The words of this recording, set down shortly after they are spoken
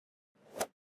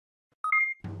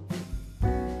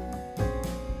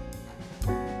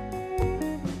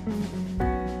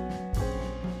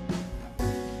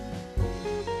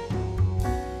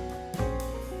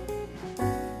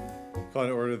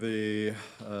order the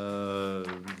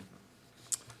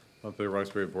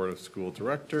Montpelier-Roxbury Board of School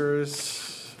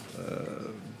Directors,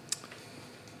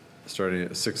 starting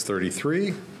at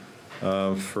 6:33.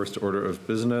 First order of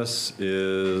business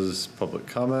is public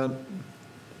comment.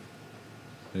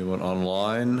 Anyone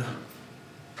online?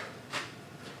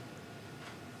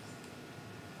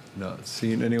 Not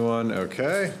seeing anyone.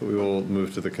 Okay, we will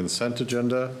move to the consent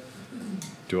agenda.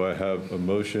 Do I have a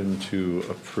motion to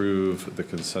approve the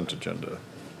consent agenda?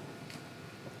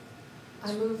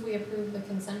 I move we approve the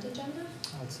consent agenda.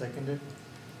 I'll second it.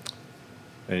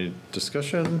 Any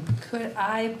discussion? Could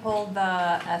I pull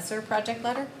the ESSER project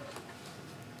letter?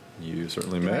 You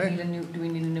certainly Do may. we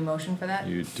need a new motion for that?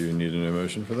 You do need a new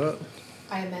motion for that?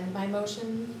 I amend my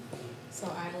motion, so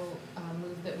I will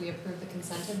move that we approve the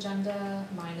consent agenda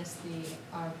minus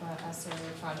the ARPA ESSER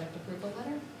project approval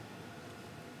letter.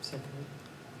 Second it.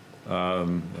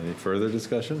 Any further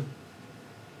discussion?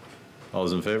 All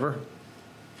those in favor?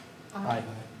 Aye.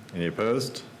 Any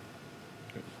opposed?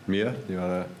 Mia, do you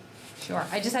want to? Sure.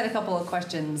 I just had a couple of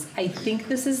questions. I think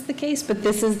this is the case, but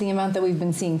this is the amount that we've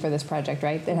been seeing for this project,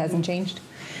 right? That hasn't changed.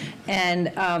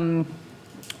 And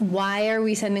why are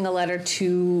we sending a letter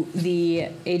to the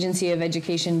Agency of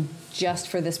Education just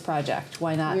for this project?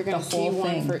 Why not the whole thing? You're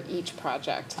going to see one for each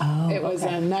project. Oh, it was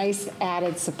okay. a nice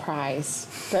added surprise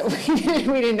that we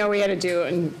didn't know we had to do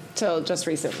until just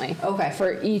recently. Okay.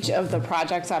 For each of the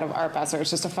projects out of ARP ESSER. It's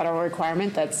just a federal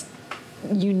requirement that's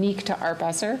unique to ARP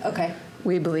ESSER. Okay.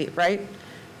 We believe, right?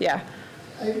 Yeah.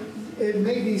 It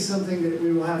may be something that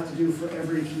we will have to do for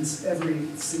every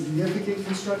significant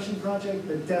construction project,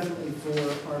 but definitely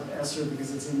for ARP ESSER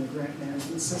because it's in the grant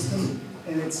management system.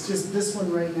 And it's just this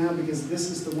one right now because this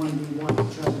is the one we want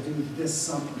to try to do this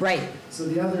summer. Right. So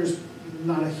the others,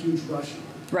 not a huge rush on.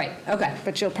 Right. Okay.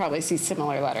 But you'll probably see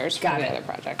similar letters for the other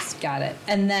projects. Got it.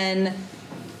 And then,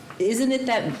 is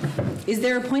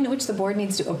there a point at which the board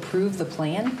needs to approve the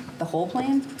plan, the whole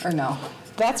plan, or no?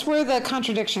 That's where the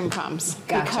contradiction comes.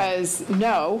 Gotcha. Because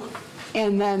no,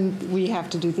 and then we have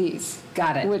to do these.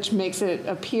 Got it. Which makes it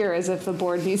appear as if the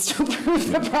board needs to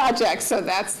approve the project. So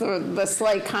that's the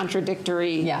slight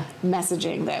contradictory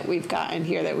messaging that we've gotten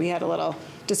here that we had a little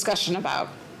discussion about.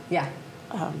 Yeah.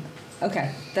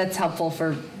 Okay, that's helpful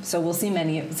so we'll see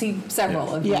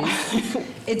several of these. Yeah.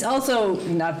 It's also,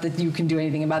 not that you can do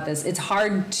anything about this, it's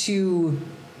hard to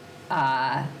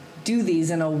do these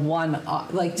in a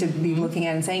to be looking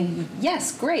at it and saying,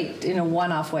 yes, great, in a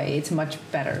one-off way. It's much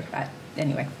better,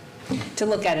 anyway, to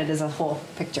look at it as a whole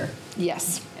picture.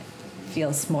 Yes. It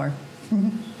feels more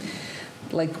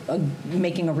like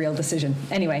making a real decision.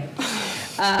 Anyway,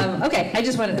 okay, I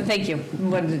just wanted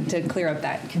to clear up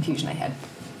that confusion I had.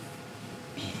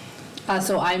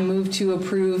 So I move to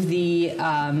approve the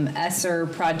ESSER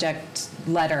project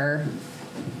letter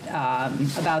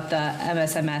about the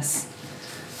MSMS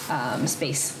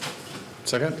space.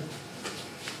 Second?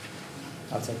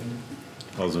 I'll second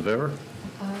it. All those in favor?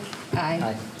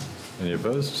 Aye. Any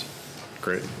opposed?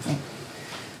 Great.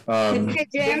 Hey,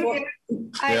 Jim,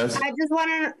 Yes? I just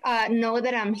want to know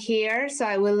that I'm here, so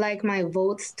I would like my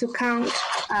votes to count,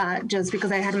 just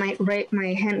because I had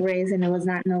my hand raised and it was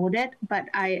not noted. But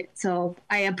I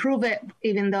approve it,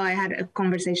 even though I had a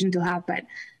conversation to have. But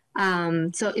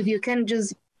so if you can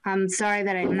just, I'm sorry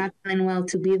that I'm not feeling well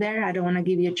to be there. I don't want to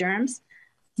give you germs,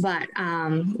 but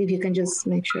if you can just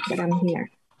make sure that I'm here.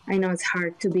 I know it's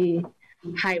hard to be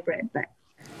hybrid, but.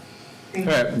 All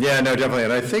right. Yeah, no, definitely.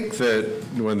 And I think that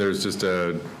when there's just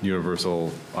a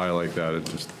universal aye like that, it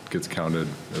just gets counted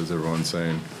as everyone's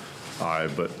saying aye,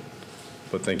 but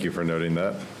thank you for noting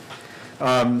that.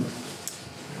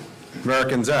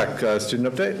 American Zach, student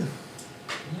update?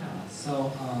 Yeah,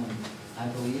 so I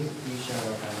believe we shared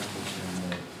our presentation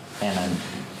with Anna and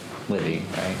Libby,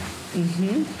 right?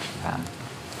 Mm-hmm.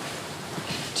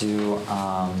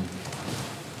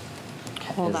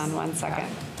 Hold on one second.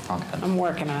 Okay. I'm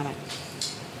working on it.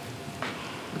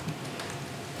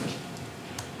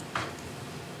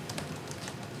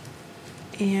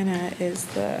 Anna is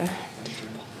the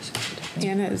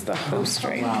host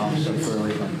right now.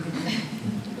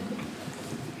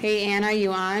 Hey Anna,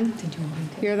 you on?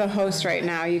 You're the host right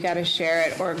now. You got to share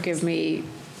it or give me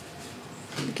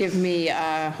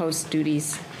host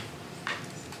duties.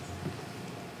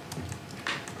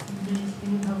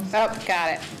 Oh,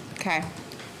 got it. Okay.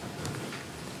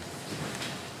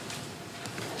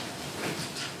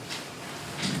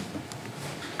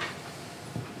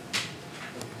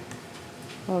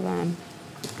 Hold on.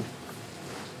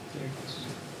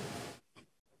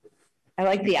 I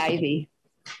like the ivy.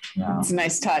 Yeah. It's a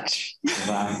nice touch.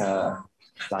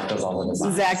 Zach does all the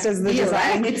design. Zach does the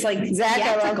design. Right? It's like Zach,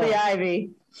 I love the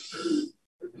ivy.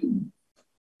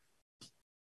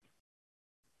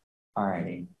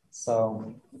 Alrighty,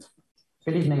 so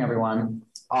good evening, everyone.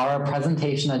 Our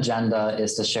presentation agenda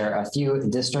is to share a few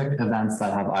district events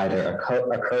that have either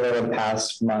occurred over the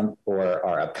past month or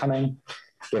are upcoming,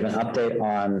 give an update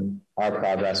on our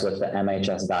progress with the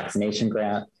MHS vaccination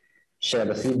grant, share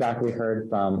the feedback we heard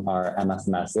from our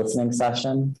MSMS listening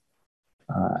session,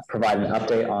 provide an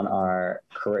update on our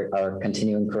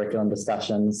continuing curriculum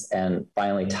discussions, and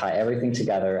finally tie everything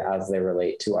together as they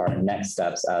relate to our next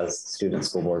steps as student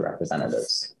school board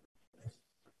representatives.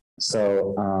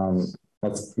 So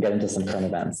let's get into some current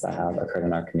events that have occurred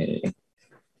in our community.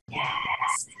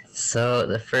 Yes. So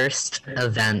the first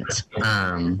event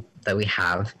that we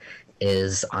have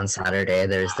is on Saturday.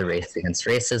 There's the Race Against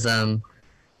Racism.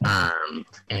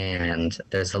 And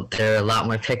there are a lot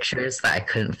more pictures that I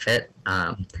couldn't fit,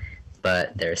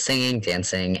 but there's singing,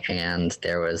 dancing, and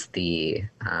there was the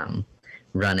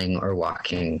running or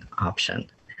walking option.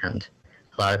 And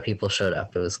a lot of people showed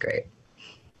up. It was great.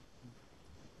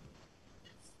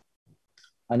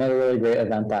 Another really great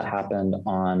event that happened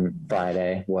on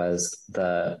Friday was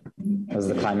the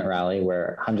climate rally,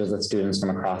 where hundreds of students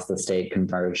from across the state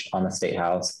converged on the State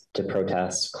House to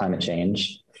protest climate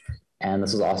change. And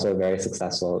this was also a very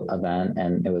successful event,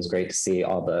 and it was great to see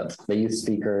all the youth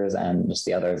speakers and just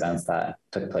the other events that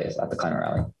took place at the climate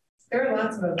rally. There were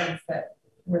lots of events that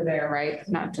were there, right?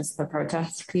 Not just the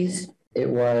protest piece. It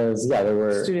was, yeah, there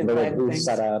were booths things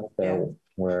set up, there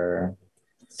were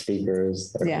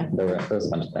speakers, there was a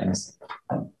bunch of things.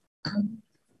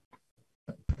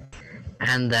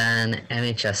 And then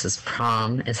MHS's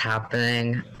prom is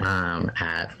happening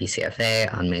at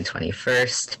BCFA on May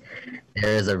 21st.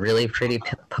 There is a really pretty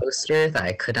poster that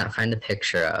I could not find a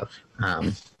picture of,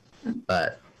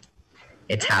 but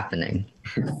it's happening.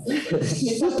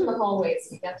 It's up in the hallways.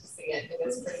 We got to see it. It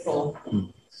was pretty cool.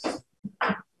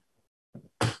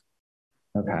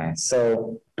 Okay,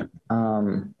 so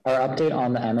our update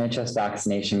on the MHS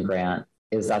vaccination grant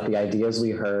is that the ideas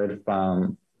we heard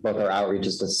from both our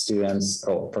outreaches to students,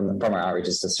 from our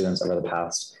outreaches to students over the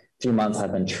past few months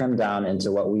have been trimmed down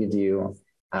into what we view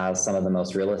as some of the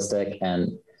most realistic and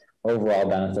overall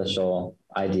beneficial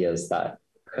ideas that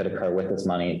could occur with this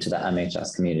money to the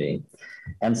MHS community.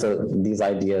 And so these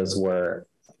ideas were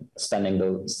spending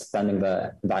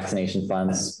the vaccination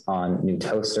funds on new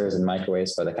toasters and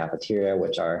microwaves for the cafeteria,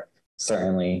 which are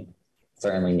certainly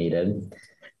needed,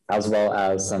 as well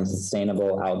as some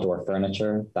sustainable outdoor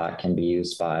furniture that can be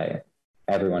used by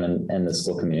everyone in the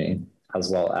school community, as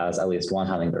well as at least one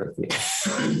hummingbird feeder.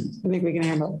 I think we can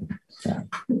handle it. Yeah.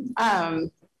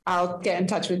 I'll get in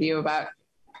touch with you about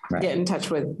get in touch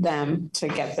with them to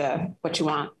get what you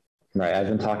want. Right. I've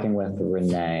been talking with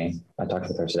Renee. I talked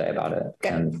with her today about it.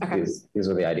 Good. And okay. These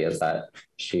were the ideas that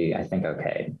she, I think,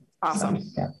 okayed. Awesome.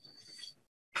 So, yeah.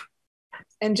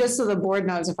 And just so the board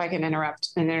knows, if I can interrupt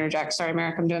and interject, sorry,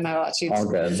 Merrick, I'm doing that a lot too. All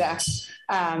good. Zach.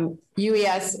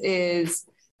 UES is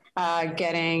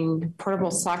getting portable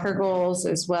soccer goals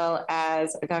as well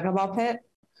as a gaga ball pit.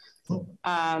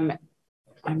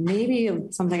 And maybe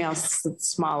something else that's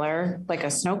smaller, like a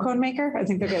snow cone maker. I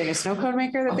think they're getting a snow cone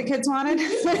maker that the kids wanted.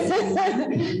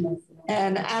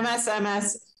 And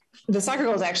MSMS, the soccer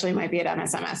goals actually might be at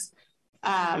MSMS.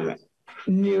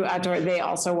 New outdoor, they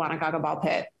also want a gaga ball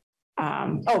pit.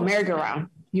 Merry-go-round.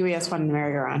 UES wanted the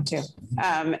merry-go-round too.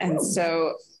 And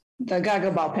so the gaga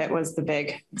ball pit was the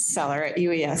big seller at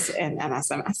UES and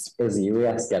MSMS. Is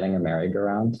UES getting a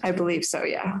merry-go-round? I believe so,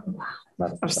 yeah.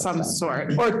 Of some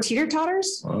sort. Or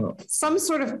teeter-totters? Oh. Some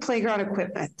sort of playground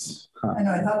equipment. Huh. I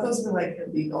know, I thought those were like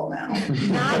illegal now.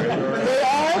 They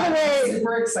are the way.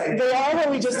 Super excited. They are what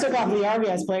we just took off the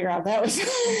RBS playground. That was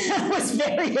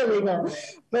very illegal.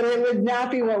 But it would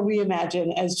not be what we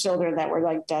imagine as children that were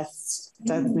like death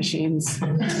machines. Or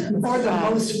the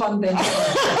most fun thing.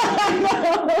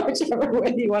 Whichever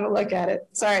way you want to look at it.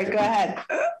 Sorry, go ahead.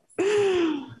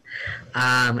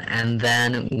 And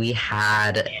then we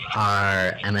had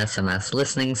our MSMS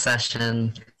listening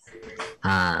session.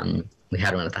 We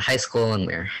had one at the high school, and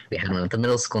we had one at the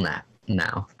middle school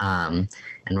now. And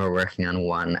we're working on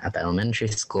one at the elementary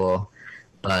school.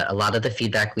 But a lot of the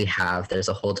feedback we have, there's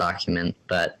a whole document,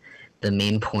 but the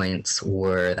main points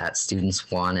were that students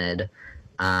wanted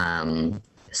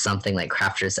something like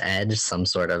Crafter's Edge, some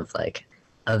sort of like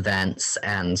events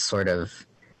and sort of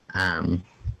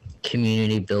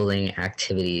community building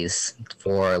activities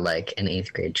for like an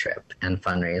 8th grade trip and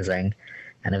fundraising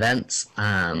and events.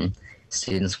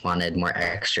 Students wanted more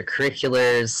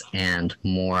extracurriculars and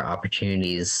more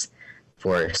opportunities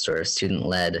for sort of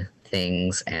student-led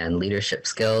things and leadership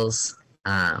skills.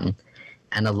 And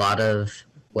a lot of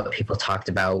what people talked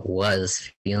about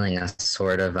was feeling a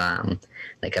sort of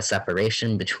like a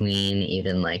separation between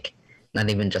even like not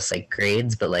even just like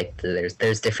grades, but like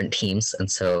there's different teams, and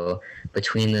so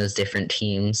between those different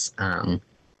teams,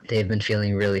 they've been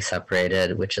feeling really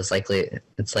separated, which is likely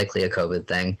a COVID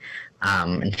thing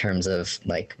in terms of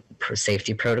like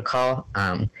safety protocol.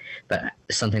 But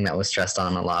something that was stressed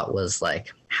on a lot was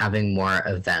like having more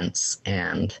events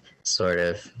and sort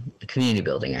of community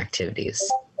building activities.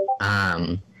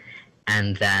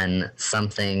 And then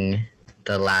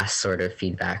the last sort of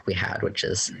feedback we had, which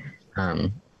is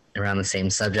around the same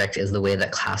subject, is the way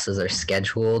that classes are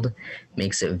scheduled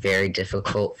makes it very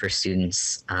difficult for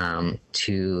students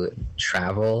to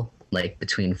travel like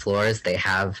between floors.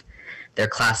 Their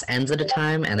class ends at a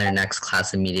time and their next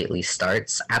class immediately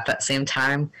starts at that same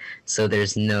time. So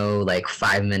there's no like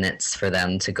 5 minutes for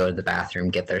them to go to the bathroom,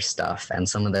 get their stuff. And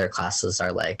some of their classes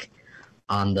are like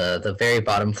on the very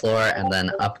bottom floor and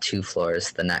then up 2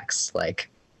 floors the next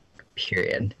like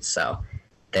period. So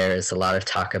there's a lot of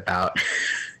talk about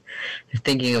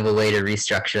thinking of a way to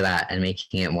restructure that and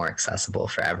making it more accessible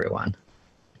for everyone.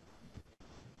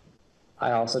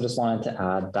 I also just wanted to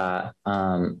add that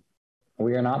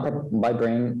we are not, by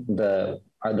bringing the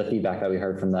feedback that we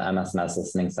heard from the MSMS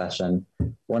listening session,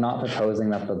 we're not proposing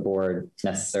that the board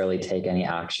necessarily take any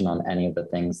action on any of the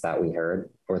things that we heard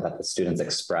or that the students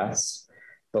expressed.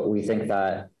 But we think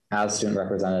that as student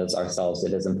representatives ourselves,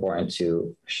 it is important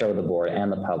to show the board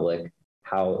and the public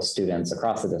how students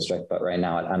across the district, but right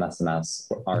now at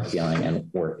MSMS, are feeling and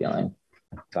we're feeling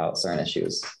about certain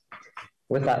issues.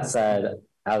 With that said,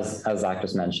 as Zach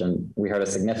just mentioned, we heard a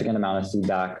significant amount of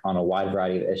feedback on a wide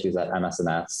variety of issues at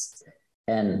MSMS.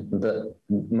 And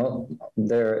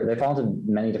they fall into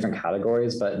many different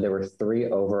categories, but there were 3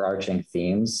 overarching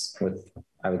themes with,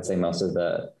 I would say, most of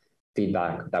the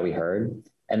feedback that we heard.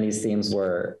 And these themes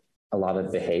were a lot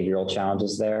of behavioral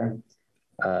challenges there,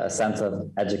 a sense of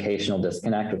educational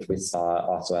disconnect, which we saw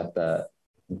also at the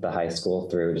high school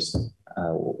through just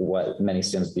what many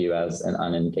students view as an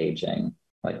unengaging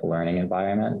like learning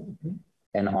environment,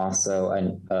 and also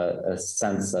a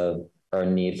sense of or a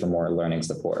need for more learning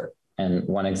support. And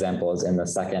one example is in the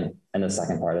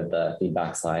second part of the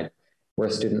feedback slide, where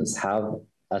students have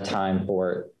a time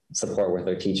for support with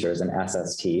their teachers and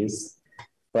SSTs,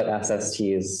 but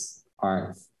SSTs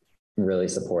aren't really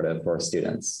supportive for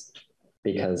students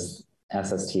because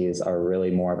SSTs are really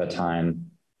more of a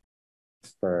time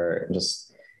for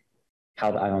just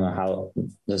how, I don't know how,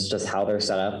 just how they're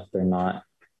set up. They're not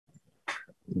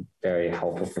very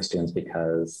helpful for students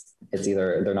because it's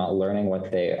either they're not learning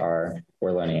what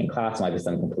we're learning in class, might be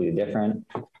something completely different,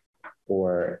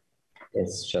 or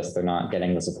it's just they're not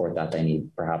getting the support that they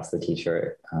need. Perhaps the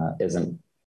teacher isn't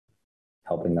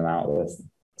helping them out with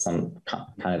some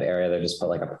kind of area. They just put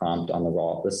like a prompt on the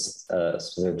wall. This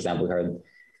specific example, we heard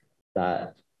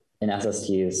that in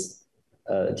SSTs,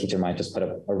 a teacher might just put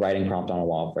a writing prompt on a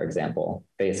wall, for example,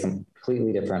 based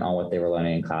completely different on what they were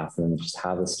learning in class, and just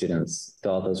have the students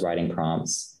fill out those writing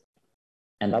prompts.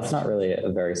 And that's not really a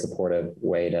very supportive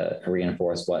way to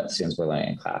reinforce what students were learning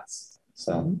in class.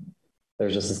 So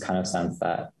there's just this kind of sense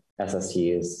that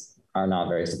SSTs are not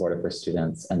very supportive for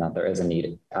students and that there is a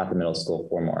need at the middle school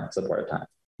for more supportive time.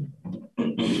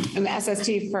 And the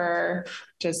SST, for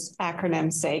just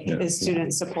acronym's sake, is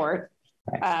student support.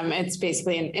 It's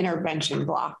basically an intervention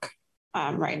block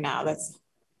right now that's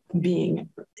being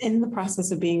in the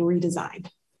process of being redesigned.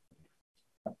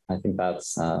 I think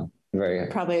that's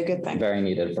probably a good thing. Very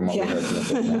needed from what we heard from the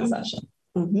listening session.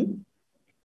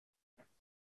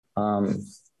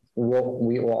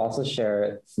 We will also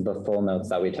share the full notes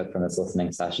that we took from this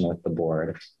listening session with the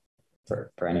board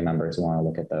for any members who want to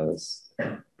look at those,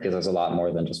 because there's a lot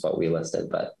more than just what we listed,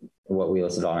 but what we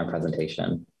listed on our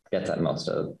presentation gets at most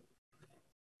of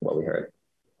what we heard.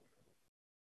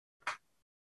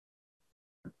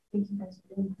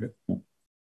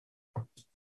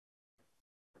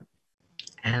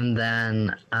 And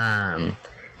then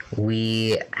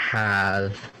we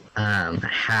have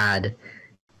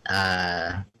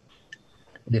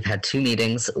we've had 2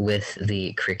 meetings with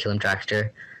the curriculum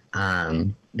director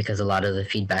because a lot of the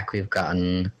feedback we've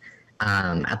gotten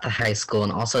at the high school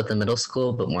and also at the middle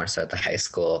school, but more so at the high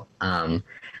school,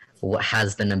 what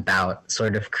has been about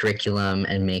sort of curriculum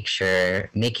and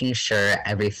making sure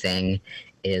everything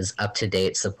is up to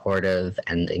date, supportive,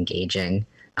 and engaging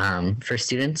for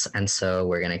students. And so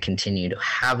we're going to continue to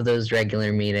have those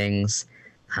regular meetings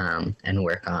and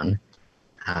work on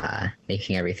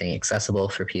making everything accessible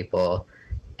for people.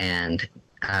 And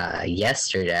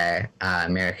yesterday,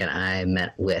 Merrick and I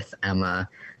met with Emma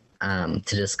to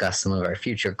discuss some of our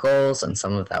future goals, and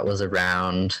some of that was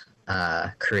around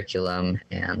curriculum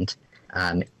and,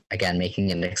 again, making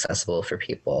it accessible for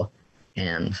people.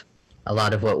 And a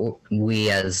lot of what we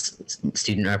as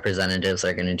student representatives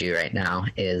are going to do right now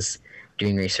is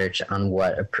doing research on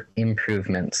what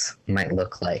improvements might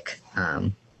look like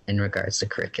in regards to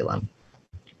curriculum.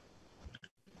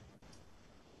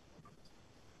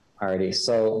 Alrighty,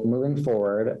 so moving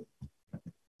forward,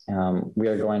 we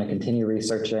are going to continue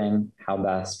researching how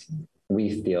best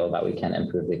we feel that we can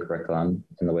improve the curriculum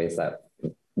in the ways that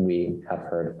we have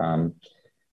heard from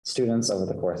students over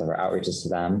the course of our outreaches to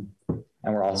them.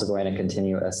 And we're also going to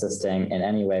continue assisting in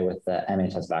any way with the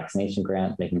MHS vaccination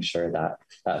grant, making sure that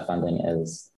that funding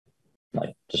is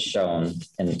like just shown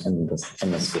in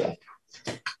the school.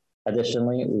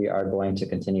 Additionally, we are going to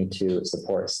continue to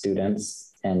support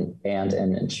students and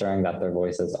in ensuring that their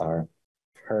voices are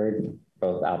heard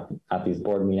both at these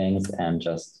board meetings and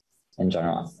just in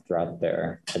general throughout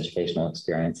their educational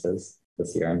experiences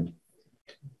this year and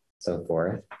so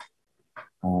forth.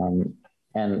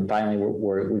 And finally,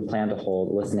 we plan to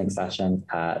hold listening sessions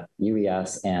at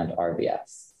UES and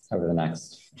RVS over the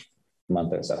next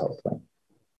month or so, hopefully.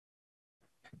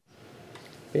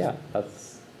 But yeah, that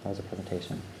was a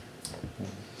presentation.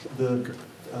 The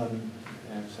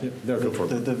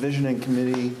visioning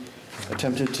committee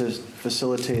attempted to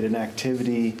facilitate an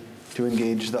activity to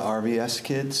engage the RVS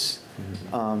kids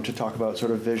to talk about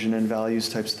sort of vision and values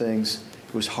types things.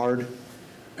 It was hard.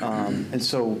 And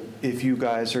so if you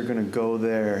guys are going to go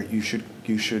there, you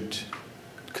should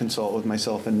consult with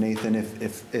myself and Nathan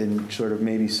if in sort of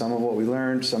maybe some of what we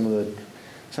learned, some of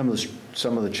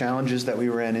the challenges that we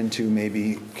ran into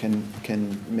maybe can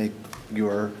make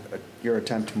your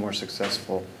attempt more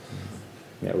successful.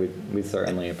 Yeah, we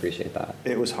certainly appreciate that.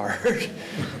 It was hard.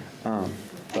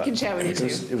 I can chat with you too.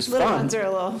 It was little fun. Ones are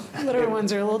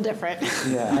a little different.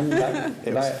 Yeah,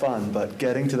 it was fun, but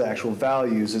getting to the actual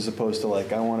values as opposed to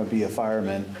like, I want to be a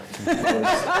fireman.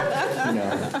 That's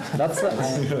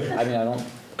I'm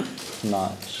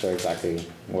not sure exactly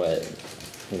what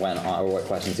went on or what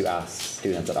questions you asked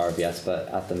students at RVS, but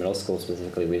at the middle school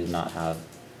specifically, we did not have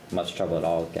much trouble at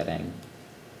all getting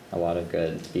a lot of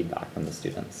good feedback from the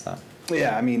students. So.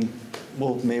 Yeah, I mean,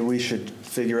 well, maybe we should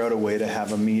figure out a way to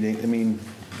have a meeting. I mean,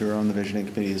 you're on the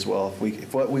visioning committee as well.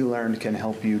 If what we learned can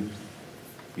help you,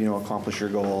 accomplish your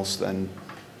goals, then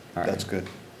that's good.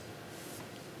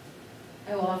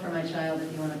 I will offer my child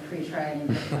if you want to pre-try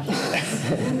any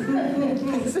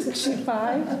questions. Isn't she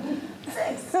 5?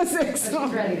 6. She's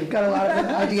ready. Got a lot of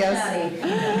ideas.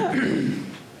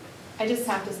 I just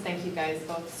have to thank you guys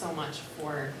both so much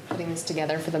for putting this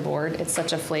together for the board. It's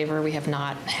such a flavor we have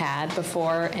not had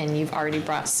before, and you've already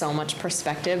brought so much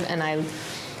perspective. And I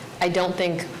don't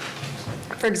think,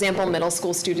 for example, middle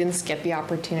school students get the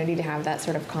opportunity to have that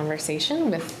sort of conversation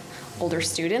with older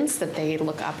students that they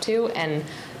look up to. And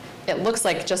it looks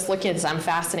like, just looking at this, I'm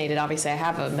fascinated. Obviously, I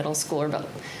have a middle schooler, but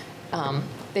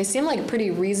they seem like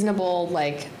pretty reasonable,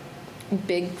 like,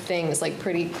 big things, like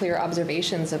pretty clear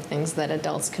observations of things that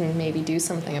adults can maybe do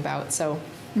something about. So,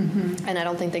 and I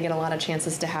don't think they get a lot of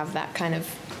chances to have that kind of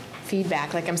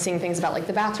feedback. Like I'm seeing things about like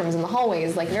the bathrooms and the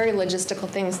hallways, like very logistical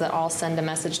things that all send a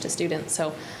message to students.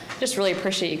 So just really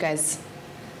appreciate you guys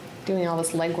doing all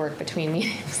this legwork between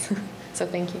meetings. So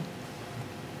thank you.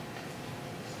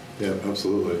 Yeah,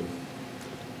 absolutely.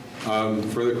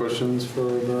 Further questions for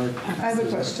Mark? I have a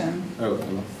question. Oh,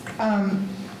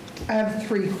 I have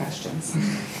 3 questions.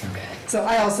 Okay. So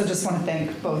I also just want to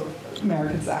thank both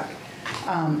Merrick and Zach.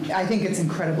 I think it's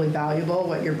incredibly valuable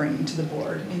what you're bringing to the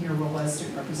board in your role as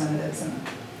student representatives, and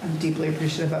I'm deeply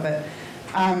appreciative of it.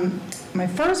 My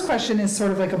first question is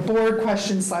sort of like a board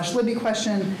question / Libby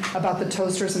question about the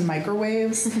toasters and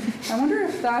microwaves. I wonder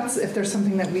if there's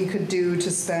something that we could do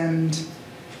to spend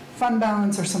fund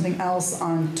balance or something else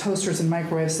on toasters and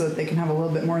microwaves so that they can have a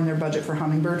little bit more in their budget for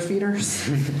hummingbird feeders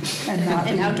and not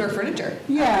and outdoor furniture.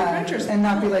 Yeah, and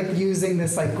not be like using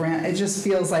this like grant. It just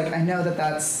feels like, I know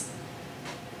that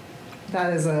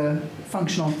is a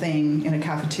functional thing in a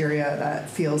cafeteria that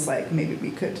feels like maybe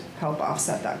we could help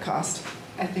offset that cost.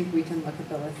 I think we can look at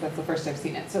the list. That's the first I've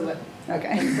seen it. So let's look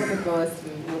at the list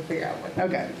and we'll figure out what.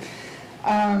 Okay.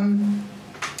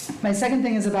 My second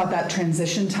thing is about that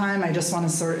transition time. I just want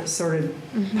to sort of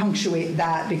punctuate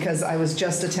that because I was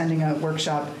just attending a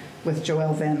workshop with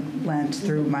Joelle Van Lent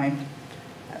through my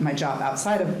job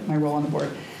outside of my role on the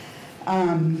board.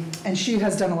 And she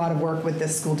has done a lot of work with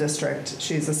this school district.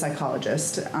 She's a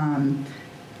psychologist.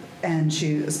 And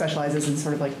she specializes in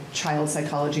sort of like child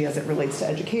psychology as it relates to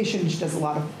education. She does a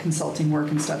lot of consulting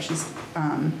work and stuff. She's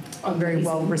very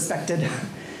well respected.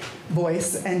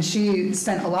 voice, and she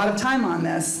spent a lot of time on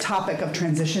this topic of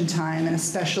transition time, and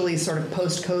especially sort of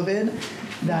post-COVID,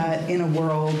 that in a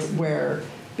world where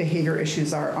behavior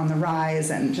issues are on the rise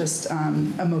and just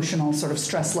emotional sort of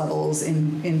stress levels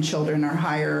in children are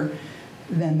higher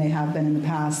than they have been in the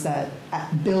past, that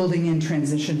building in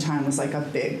transition time was like a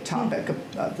big topic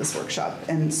of this workshop.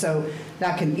 And so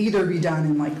that can either be done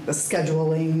in like the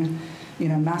scheduling,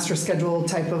 master schedule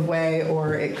type of way,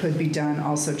 or it could be done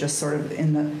also just sort of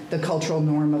in the cultural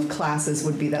norm of classes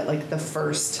would be that like the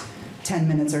first 10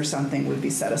 minutes or something would be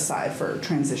set aside for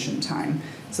transition time,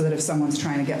 so that if someone's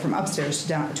trying to get from upstairs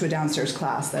to a downstairs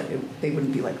class, that they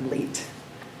wouldn't be like late.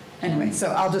 Anyway, so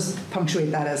I'll just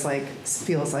punctuate that as like,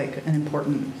 feels like an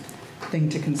important thing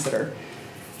to consider.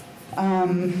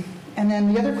 And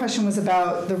then the other question was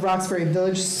about the Roxbury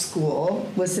Village School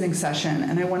listening session.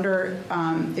 And I wonder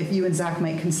if you and Zach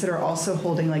might consider also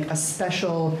holding like a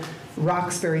special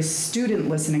Roxbury student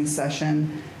listening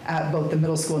session at both the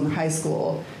middle school and the high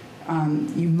school.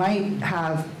 You might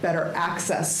have better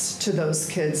access to those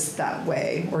kids that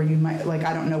way, or you might, like,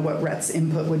 I don't know what Rhett's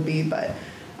input would be, but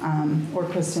or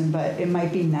Kristen, but it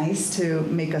might be nice to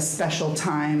make a special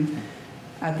time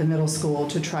at the middle school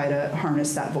to try to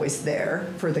harness that voice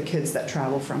there for the kids that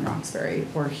travel from Roxbury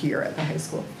or here at the high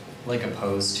school. Like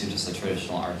opposed to just a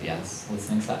traditional RVS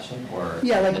listening session, or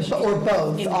yeah, like or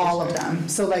both, all of them.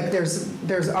 So like there's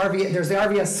the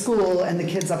RVS school and the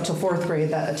kids up to 4th grade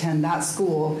that attend that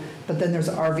school, but then there's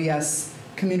RVS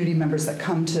community members that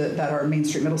come to that are Main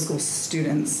Street Middle School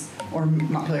students or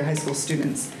Montpelier High School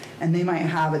students, and they might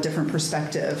have a different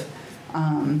perspective.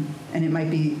 And it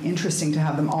might be interesting to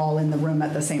have them all in the room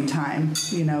at the same time,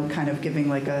 kind of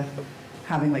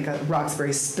having like a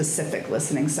Roxbury specific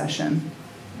listening session.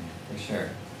 For sure.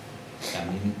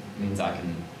 Yeah, means I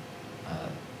can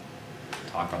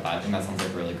talk about that. I think that sounds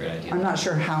like a really great idea. I'm not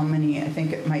sure how many. I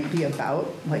think it might be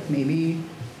about like maybe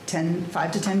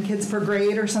 5 to 10 kids per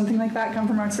grade or something like that come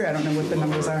from Roxbury. I don't know what the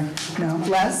numbers are. No,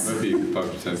 less? Might be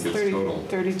 5 to 10 kids total.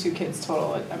 32 kids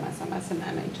total at MSMS and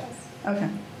MHS. Okay.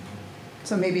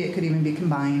 So maybe it could even be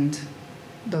combined,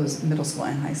 those middle school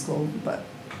and high school, but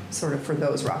sort of for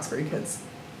those Roxbury kids.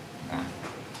 Okay.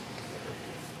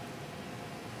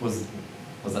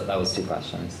 That was 2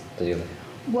 questions. Did you?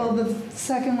 Well, the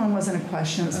second one wasn't a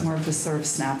question. It was more of just sort of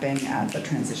snapping at the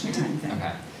transition time thing.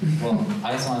 Okay. Well,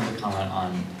 I just wanted to comment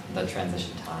on the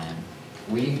transition time.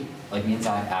 Me and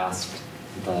Zach asked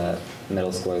The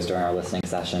middle schoolers during our listening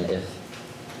session if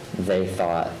they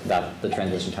thought that the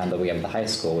transition time that we have at the high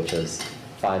school, which is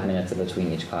 5 minutes in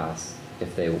between each class,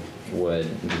 if they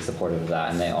would be supportive of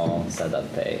that, and they all said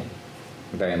that they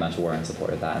very much were in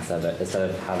support of that. Instead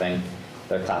of having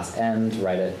their class end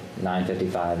right at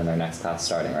 9:55 and their next class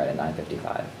starting right at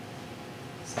 9:55.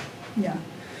 So. Yeah.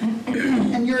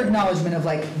 And your acknowledgement of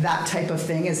like that type of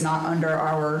thing is not under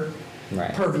our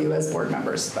purview as board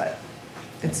members, but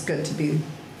it's good to be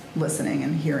listening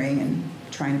and hearing and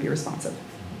trying to be responsive.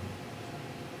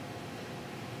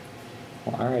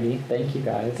 Well, alrighty. Thank you,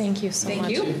 guys. Thank you so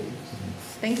much. Thank you.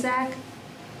 Thanks, Zach.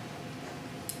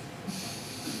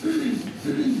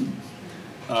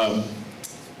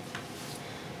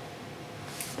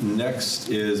 Next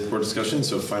is board discussion,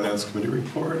 so finance committee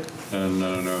report, and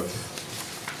I don't know if...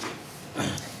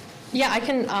 Yeah, I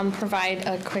can provide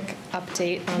a quick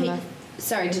update on the...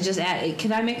 Sorry, to just add,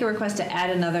 can I make a request to add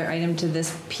another item to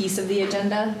this piece of the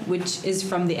agenda, which is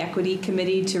from the equity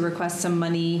committee to request some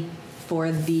money for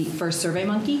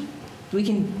SurveyMonkey?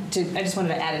 I just wanted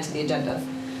to add it to the agenda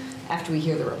after we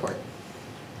hear the report.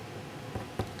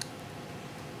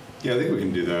 Yeah, I think we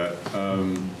can do that. I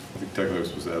think technically we're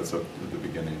supposed to add this up at the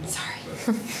beginning. Sorry.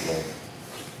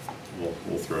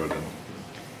 We'll throw it in.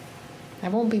 I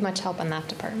won't be much help in that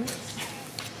department.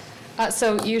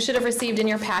 So you should have received in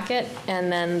your packet,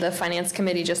 and then the finance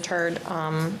committee just heard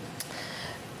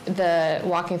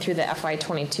walking through the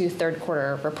FY22 third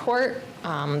quarter report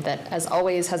that, as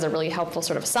always, has a really helpful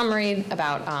sort of summary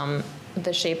about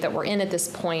the shape that we're in at this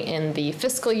point in the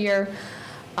fiscal year,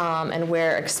 and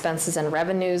where expenses and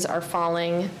revenues are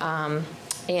falling,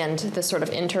 and the sort of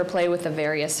interplay with the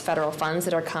various federal funds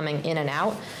that are coming in and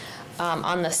out.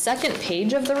 On the second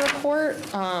page of the report,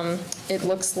 it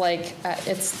looks like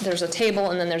there's a table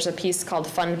and then there's a piece called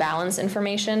fund balance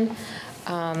information.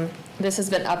 This has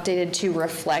been updated to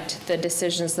reflect the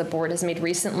decisions the board has made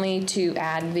recently to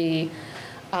add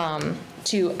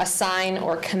to assign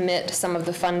or commit some of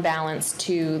the fund balance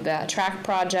to the track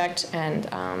project and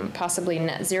possibly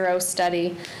net zero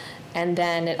study. And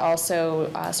then it also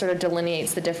sort of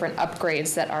delineates the different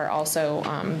upgrades that are also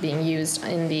being used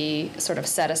in the sort of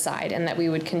set aside, and that we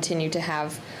would continue to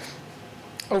have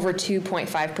over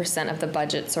 2.5% of the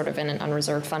budget sort of in an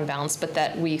unreserved fund balance, but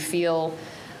that we feel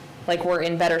like we're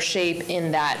in better shape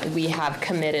in that we have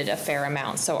committed a fair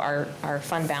amount. So our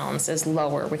fund balance is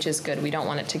lower, which is good. We don't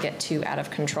want it to get too out of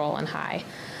control and high.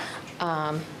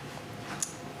 I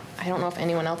don't know if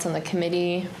anyone else on the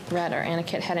committee, Rhett or Anna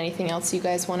Kit, had anything else you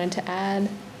guys wanted to add?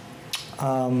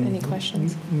 Any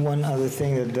questions? One other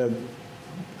thing that the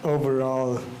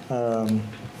overall,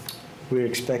 we're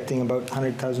expecting about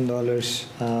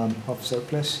 $100,000 of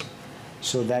surplus.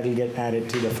 So that'll get added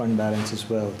to the fund balance as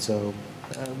well. So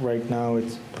right now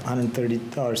it's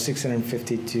 130 or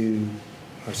 652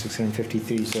 or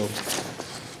 653. So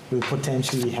we'll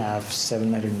potentially have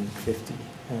 750.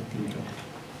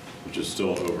 Which is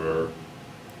still over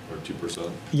or 2%.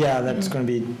 Yeah, that's going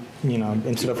to be,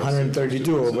 instead of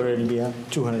 132 over, it'll be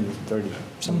 230,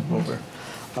 something over.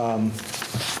 A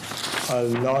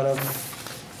lot of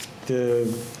the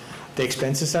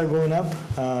expenses are going up.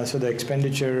 So the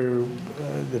expenditure,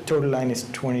 the total line is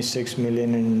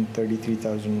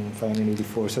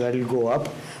 26,033,584. So that'll go up,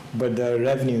 but the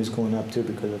revenue is going up too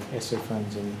because of ESSER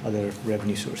funds and other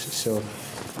revenue sources. So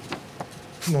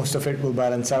most of it will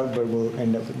balance out, but we'll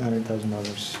end up with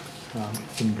 $100,000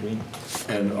 in green.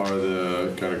 And are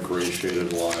the kind of gray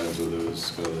shaded lines, are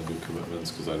those kind of the new commitments?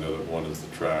 Because I know that one is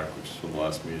the track, which is from the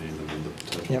last meeting, and then the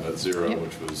potential net zero,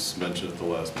 which was mentioned at the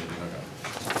last meeting. Okay.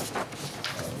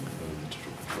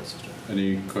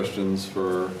 Any questions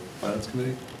for Finance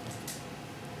Committee?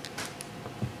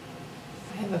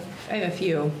 I have a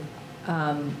few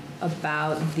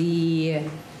about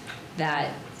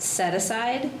that set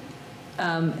aside.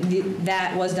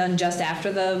 That was done just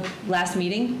after the last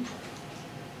meeting.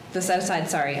 The set aside,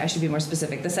 sorry, I should be more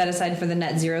specific. The set aside for the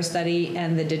net zero study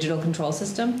and the digital control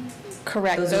system?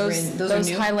 Correct. Those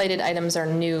highlighted items are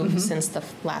new since the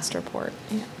last report.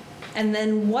 Yeah. And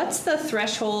then what's the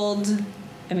threshold?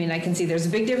 I mean, I can see there's a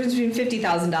big difference between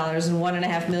 $50,000 and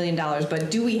 $1.5 million,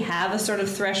 but do we have a sort of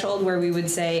threshold where we would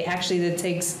say, actually, it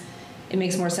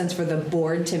makes more sense for the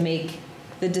board to make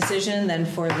the decision than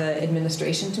for the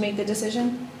administration to make the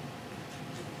decision?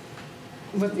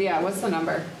 What's the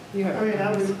number?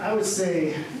 I would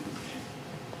say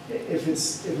if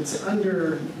it's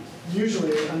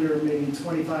usually under maybe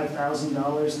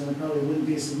 $25,000, then it probably wouldn't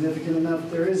be significant enough.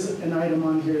 There is an item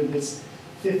on here that's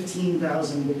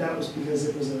 $15,000, but that was because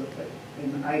it was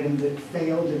an item that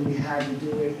failed and we had to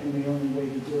do it, and the only way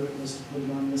to do it was to put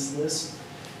it on this list.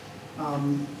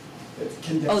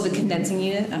 The condensing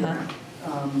unit? Yeah.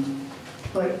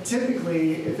 But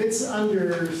typically, if it's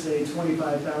under, say,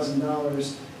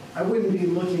 $25,000, I wouldn't be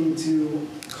looking to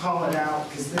call it out,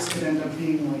 because this could end up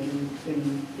being like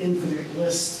an infinite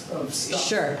list of stuff.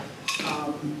 Sure.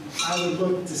 I would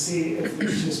look to see if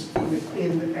there's just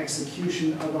within the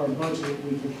execution of our budget,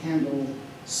 we can handle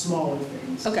smaller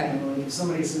things. Okay. Like if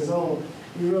somebody says, oh,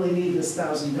 we really need this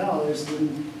 $1,000,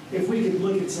 then if we could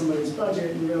look at somebody's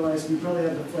budget and realize we probably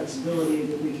have the flexibility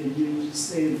that we could use,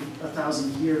 save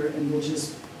 $1,000 here, and we'll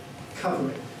just cover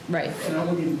it. Right. And I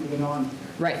wouldn't even put it on.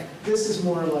 Right. This is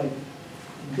more like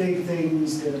big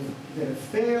things that have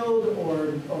failed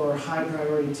or high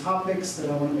priority topics that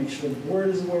I want to make sure the board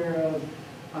is aware of.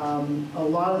 A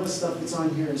lot of the stuff that's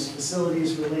on here is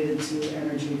facilities related to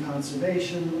energy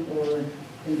conservation, or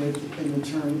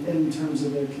in terms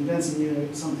of the condensing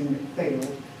unit, something that failed.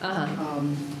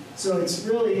 So it's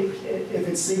really, if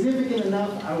it's significant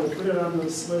enough, I would put it on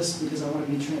this list because I want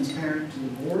to be transparent to the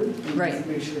board and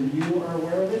make sure you are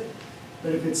aware of it.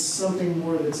 But if it's something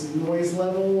more that's noise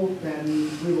level,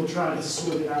 then we will try to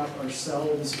sort it out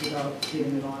ourselves without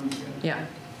getting it on here. Yeah.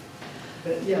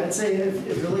 But yeah, I'd say if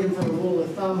you're looking for a rule of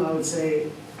thumb, I would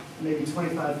say maybe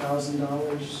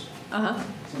 $25,000,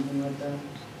 something like that.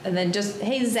 And then just,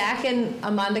 hey, Zach and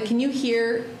Amanda, can you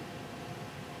hear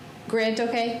Grant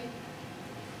okay?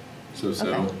 So-so.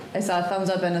 Okay. I saw a thumbs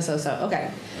up and a so-so. Okay.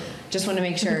 Just want to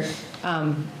make sure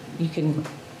you can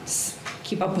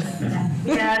keep up with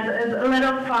Yeah, it's a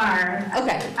little far.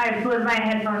 Okay. I put my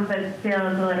headphones, but still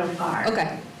it's a little far.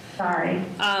 Okay. Sorry.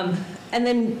 And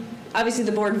then obviously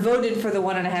the board voted for the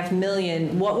 $1.5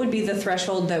 million. What would be the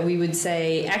threshold that we would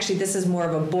say, actually, this is more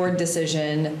of a board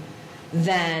decision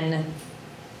than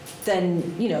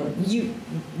you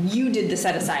did the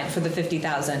set aside for the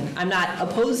 $50,000. I'm not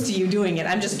opposed to you doing it.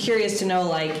 I'm just curious to know,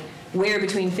 like, where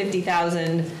between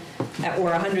 $50,000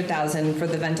 or $100,000 for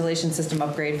the ventilation system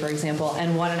upgrade, for example,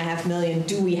 and $1.5 million,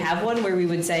 do we have one where we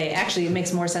would say, actually, it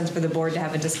makes more sense for the board to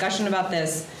have a discussion about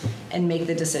this and make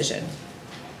the decision?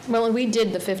 Well, and we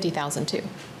did the 50,000 too.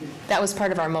 That was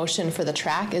part of our motion for the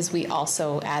track, is we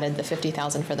also added the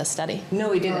 50,000 for the study. No,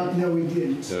 we didn't. No, we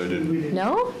didn't. No, we didn't. We didn't.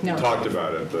 No? We talked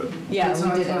about it, but. Yeah,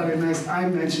 we did About it. it, and I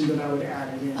mentioned that I would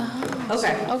add it in.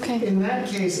 Okay. Okay. In that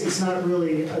case, it's not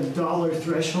really a dollar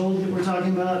threshold that we're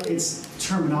talking about, it's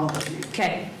terminology.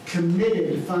 Okay.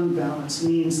 Committed fund balance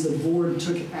means the board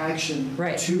took action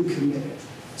Right. to commit it.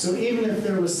 So even if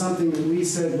there was something that we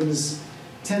said was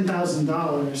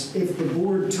 $10,000, if the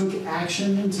board took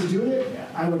action to do it,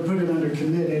 I would put it under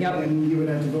committed, Yep. and you would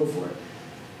have to vote for it.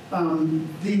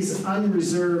 These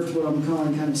unreserved, what I'm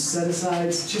calling kind of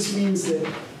set-asides, just means that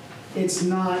it's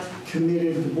not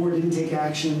committed, the board didn't take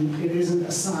action, it isn't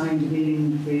assigned,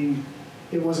 meaning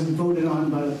it wasn't voted on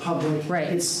by the public. Right.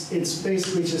 It's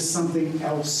basically just something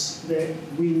else that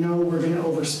we know we're gonna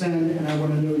overspend, and I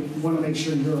wanna make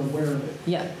sure you're aware of it.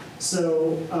 Yeah.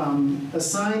 So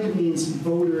assigned means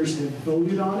voters have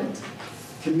voted on it.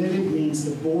 Committed means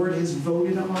the board has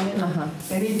voted on it.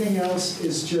 Anything else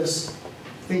is just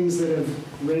things that have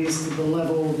raised to the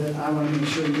level that I want to make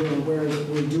sure you're aware that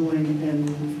we're doing.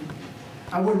 And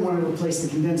I wouldn't want to replace the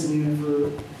condensing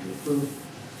unit for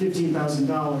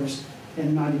 $15,000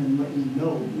 and not even let you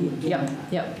know we were doing that.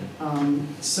 Yep.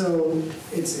 So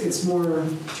it's more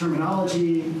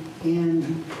terminology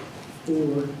and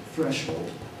or threshold.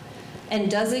 And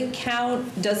does it count,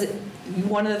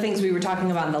 one of the things we were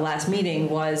talking about in the last meeting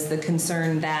was the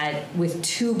concern that with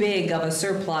too big of a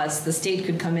surplus, the state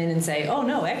could come in and say, oh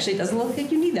no, actually it doesn't look like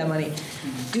you need that money.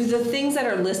 Do the things that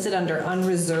are listed under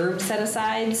unreserved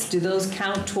set-asides, do those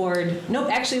count toward, nope,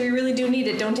 actually we really do need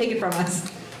it, don't take it from us?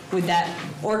 Would that,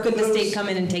 or could the state come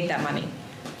in and take that money?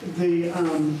 The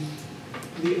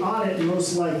audit,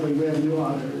 most likely, we have a new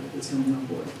auditor that's coming on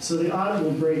board. So the audit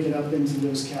will break it up into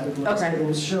those categories. Okay. It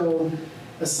will show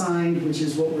assigned, which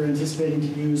is what we're anticipating to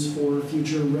use for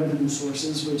future revenue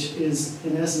sources, which is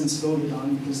in essence voted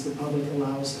on because the public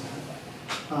allows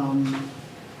that.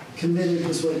 Committed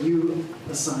is what you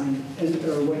assigned,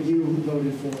 or what you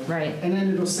voted for. Right. And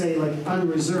then it'll say like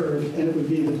unreserved, and it would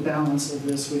be the balance of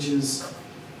this, which is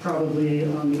probably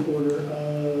on the order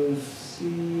of,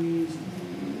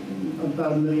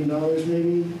 about $1 million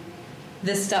maybe.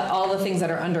 This stuff, all the things that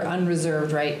are under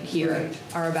unreserved right here Right.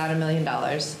 are about $1 million.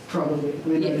 Probably. I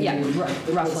mean, Yeah, let's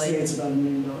roughly. say it's about $1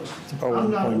 million. about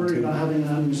I'm not worried 1.2. about having an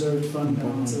unreserved fund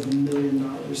balance of $1 million.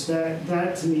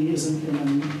 That to me isn't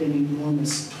an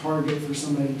enormous target for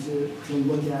somebody to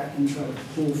look at and try to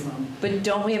pull from. But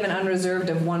don't we have an unreserved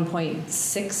of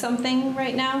 1.6 something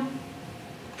right now?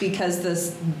 Because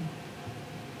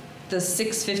the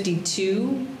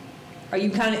 652, are you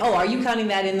counting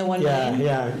that in the 1 million?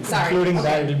 Yeah. Sorry. Including Okay.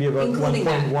 that, it'll be about Including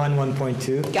 1.1, that.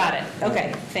 1.2. Got it.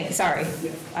 Okay. Sorry.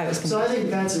 Yeah. I was confused. So I think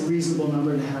that's a reasonable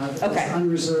number to have. Okay. It's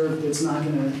unreserved, it's not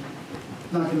gonna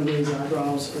raise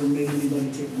eyebrows or make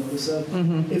anybody take notice of.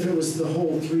 If it was the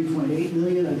whole 3.8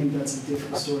 million, I think that's a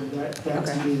different story. That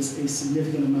to me is a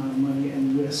significant amount of money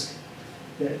and risk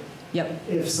that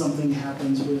if something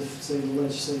happens with, say, the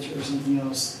legislature or something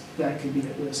else, that could be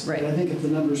at risk. Right. But I think if the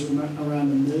numbers are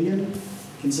around $1 million,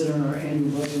 considering our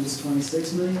annual budget is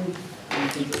 $26 million, I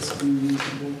think that's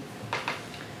unreasonable.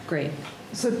 Great.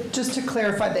 So just to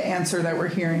clarify the answer that we're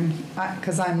hearing,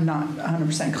 because I'm not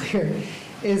 100% clear,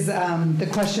 is the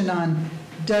question on,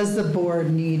 does the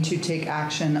board need to take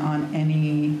action on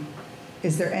any,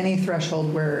 is there any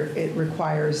threshold where it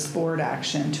requires board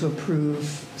action to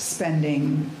approve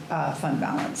spending fund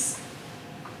balance?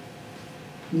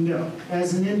 No.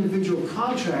 As an individual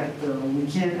contract, though, we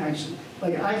can't actually,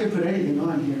 like, I could put anything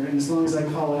on here, and as long as I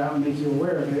call it out and make you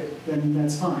aware of it, then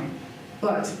that's fine.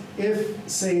 But if,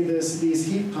 say, these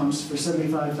heat pumps for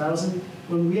 $75,000,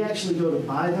 when we actually go to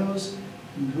buy those,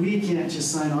 we can't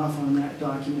just sign off on that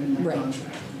document in that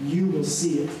contract. You will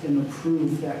see it and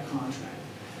approve that contract.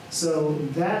 So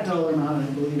that dollar amount,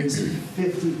 I believe, is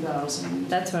 $50,000.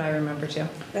 That's what I remember too.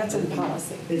 That's in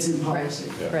policy. It's in policy.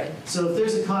 Right. So if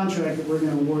there's a contract that we're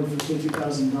going to award for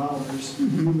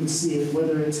 $50,000, you would see it,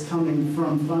 whether it's coming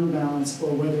from fund balance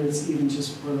or whether it's even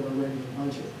just part of a regular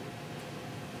budget.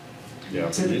 Yeah.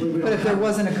 Typically, we But don't if there have-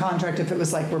 wasn't a contract, if it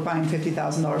was like we're buying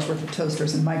 $50,000 worth of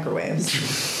toasters and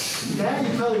microwaves, that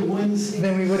you probably wouldn't see.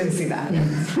 then we wouldn't see that.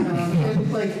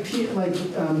 And like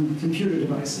computer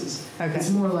devices. Okay. It's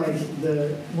more like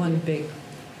One big.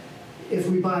 if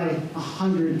we buy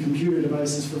 100 computer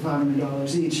devices for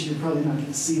 $500 each, you're probably not going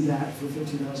to see that for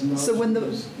 $50,000. So when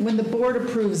the board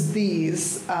approves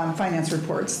these finance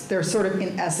reports, they're sort of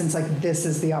in essence like this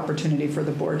is the opportunity for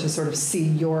the board to sort of see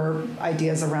your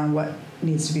ideas around what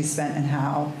needs to be spent and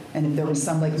how, and if there was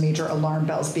some like major alarm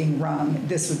bells being rung,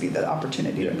 this would be the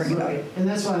opportunity to bring it Right, up. and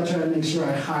that's why I try to make sure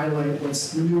I highlight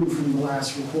what's new from the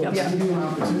last report. Yeah. To give you an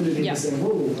opportunity Yeah. to say,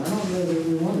 whoa, I don't know that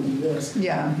we want to do this.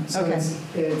 Yeah, So okay.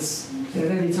 it's,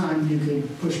 at any time you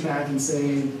could push back and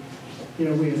say, you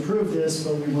know, we approved this,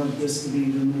 but we want this to be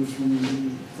removed from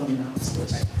the fund balance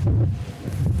list. I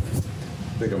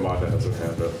think Amanda has her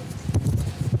hand up.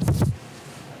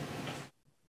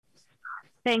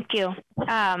 Thank you.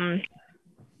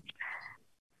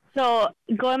 So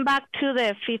going back to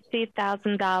the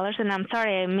 $50,000, and I'm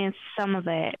sorry I missed some of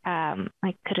it.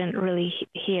 I couldn't really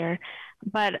hear,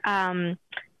 but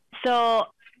so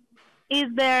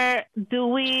do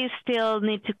we still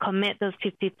need to commit those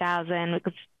 $50,000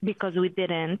 because we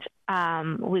didn't?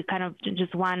 We kind of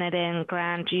just wanted in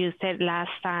grant. You said last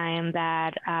time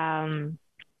that.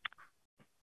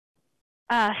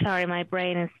 Sorry, my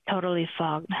brain is totally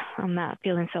fogged. I'm not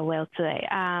feeling so well today.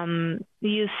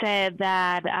 You said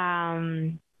that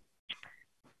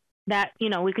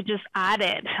we could just add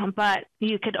it, but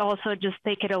you could also just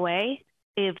take it away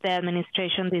if the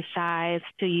administration decides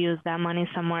to use that money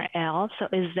somewhere else. So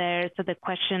the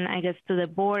question, I guess, to the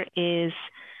board is,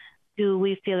 do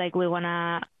we feel like we want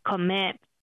to commit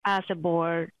as a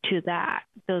board to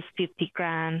those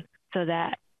 $50,000, so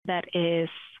that is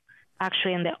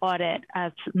actually in the audit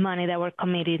as money that we're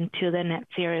committing to the net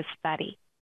zero study?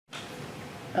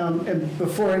 And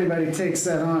before anybody takes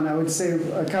that on, I would say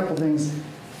a couple things.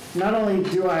 Not only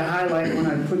do I highlight when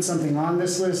I put something on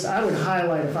this list, I would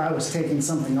highlight if I was taking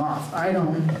something off. I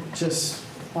don't just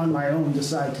on my own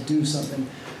decide to do something.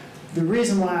 The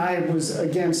reason why I was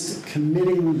against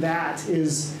committing that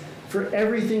is for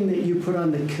everything that you put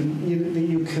on that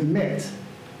you commit,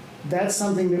 that's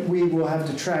something that we will have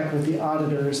to track with the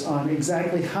auditors on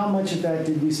exactly how much of that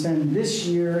did we spend this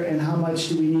year and how much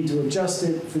do we need to adjust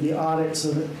it for the audit,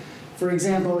 so that, for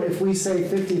example, if we say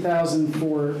 $50,000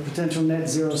 for potential net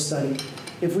zero study,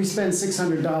 if we spend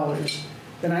 $600,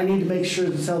 then I need to make sure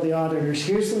to tell the auditors,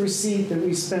 here's the receipt that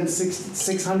we spent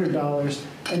 $600,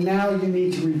 and now you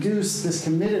need to reduce this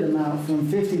committed amount from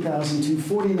 $50,000 to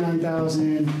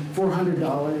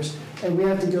 $49,400, and we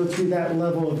have to go through that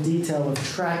level of detail of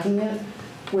tracking it,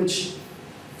 which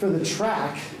for the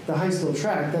track, the high school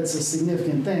track, that's a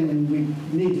significant thing, and we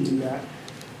need to do that.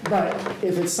 But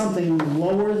if it's something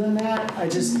lower than that, I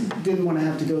just didn't want to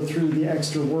have to go through the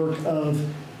extra work of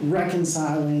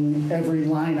reconciling every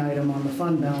line item on the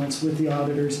fund balance with the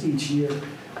auditors each year.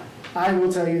 I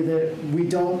will tell you that we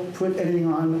don't put anything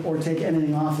on or take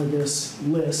anything off of this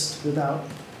list without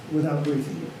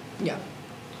briefing you. Yeah.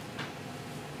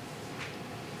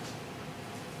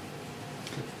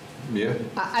 Yeah.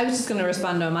 I was just going to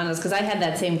respond to Amanda's because I had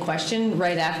that same question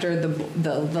right after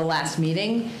the last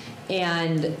meeting,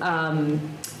 and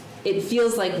it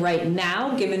feels like right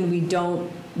now, given we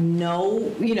don't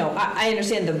know, I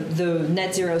understand the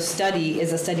net zero study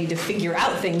is a study to figure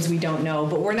out things we don't know,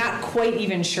 but we're not quite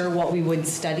even sure what we would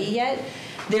study yet.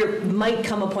 There might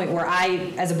come a point where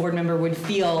I, as a board member, would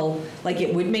feel like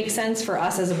it would make sense for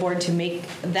us as a board to make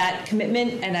that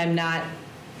commitment, and I'm not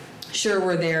sure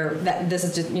we're there. That this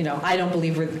is just, I don't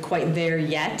believe we're quite there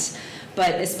yet,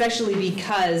 but especially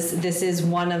because this is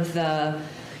one of the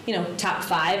top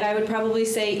 5, I would probably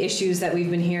say, issues that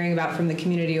we've been hearing about from the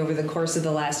community over the course of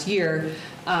the last year.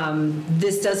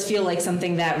 This does feel like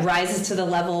something that rises to the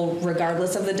level,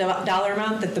 regardless of the dollar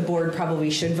amount, that the board probably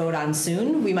should vote on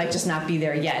soon. We might just not be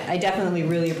there yet. I definitely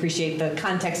really appreciate the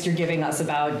context you're giving us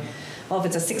about, well, if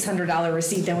it's a $600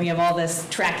 receipt, then we have all this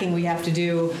tracking we have to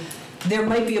do. There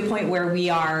might be a point where we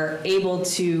are able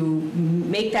to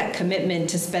make that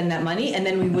commitment to spend that money, and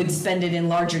then we would spend it in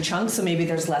larger chunks, so maybe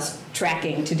there's less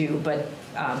tracking to do, but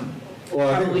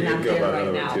Well, I think we probably could not go there by right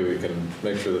another now. way too. We can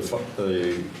make sure that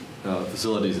the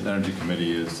Facilities and Energy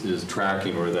Committee is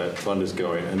tracking where that fund is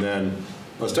going, and then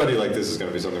a study like this is going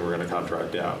to be something we're going to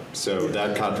contract out. So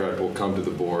that contract will come to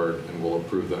the board, and we'll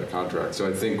approve that contract. So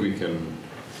I think we can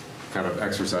kind of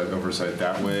exercise oversight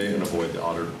that way and avoid the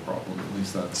auditor problem. At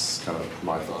least that's kind of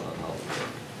my thought on how it would work.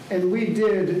 And we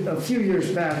did, a few years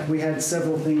back, we had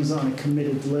several things on a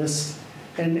committed list,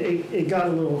 and it got a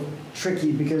little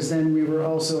tricky because then we were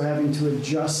also having to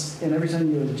adjust, and every time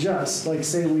you adjust, like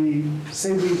say we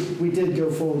did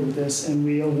go forward with this and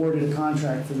we awarded a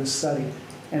contract for this study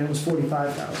and it was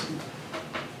 $45,000.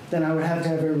 Then I would have to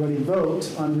have everybody vote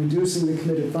on reducing the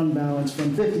committed fund balance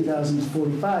from $50,000 to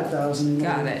 $45,000 and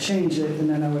then change it, and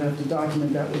then I would have to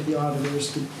document that with the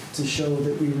auditors to show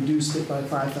that we reduced it by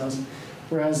 $5,000.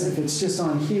 Whereas if it's just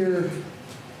on here,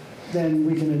 then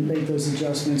we can make those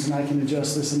adjustments, and I can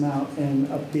adjust this amount and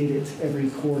update it every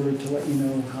quarter to let you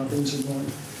know how things are going.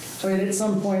 I mean, at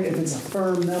some point, if it's a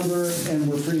firm number and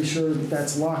we're pretty sure that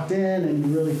that's locked in and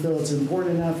you really feel it's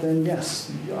important enough, then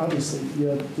yes, obviously you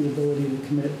have the ability to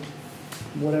commit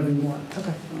whatever you want.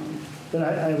 Okay. But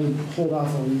I would hold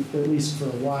off at least for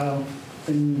a while.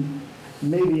 And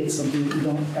maybe it's something that you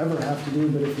don't ever have to do,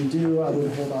 but if you do, I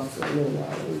would hold off for a little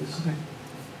while at least. Okay.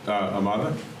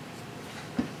 Amanda?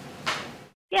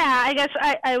 Yeah, I guess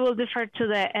I will defer to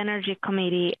the Energy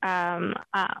Committee and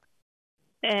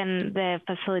the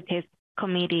Facilities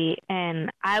Committee, and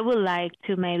I would like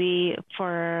to maybe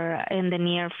for in the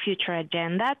near future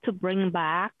agenda to bring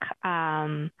back,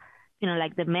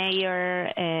 like the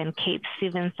mayor and Kate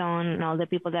Stevenson and all the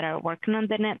people that are working on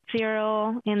the net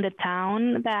zero in the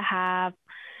town that have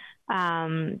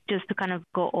just to kind of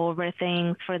go over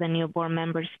things for the new board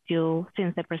members too,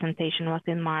 since the presentation was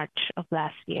in March of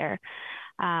last year.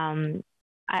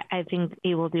 I think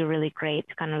it will be really great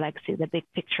to kind of like see the big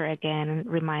picture again and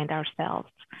remind ourselves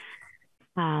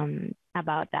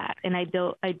about that. And I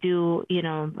did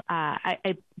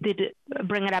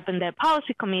bring it up in the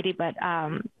policy committee, but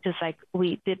just like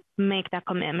we did make that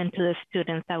commitment to the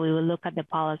students that we will look at the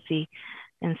policy.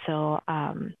 And so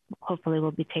hopefully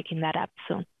we'll be taking that up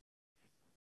soon.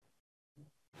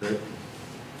 Great.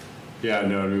 Yeah,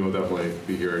 no, we will definitely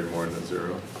be hearing more net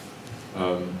zero.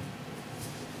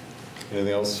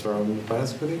 Anything else from the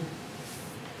Finance Committee?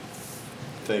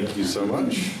 Thank you so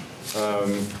much.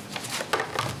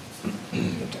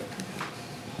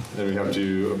 Then we have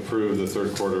to approve the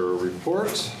third quarter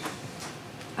report.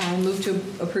 I move to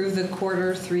approve the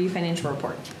quarter 3 financial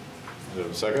report. Do you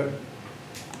have a second?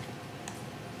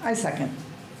 I second.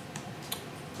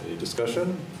 Any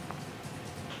discussion?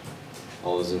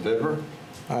 All those in favor?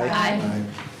 Aye.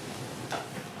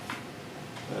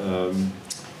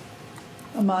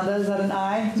 Amanda, is that an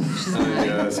aye?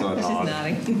 Yeah, it's not odd.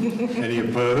 She's nodding. Any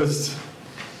opposed?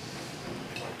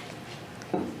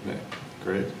 Okay,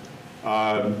 great.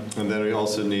 And then we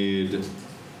also need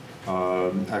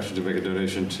action to make a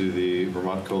donation to the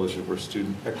Vermont Coalition for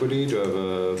Student Equity. Do I have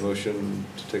a motion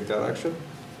to take that action?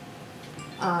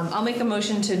 I'll make a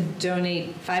motion to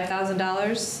donate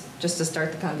 $5,000 just to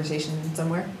start the conversation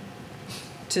somewhere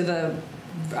to the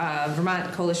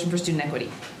Vermont Coalition for Student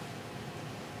Equity.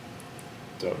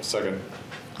 So, second.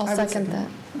 I'll second that.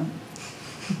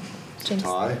 James.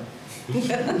 Tie.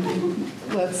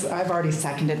 I've already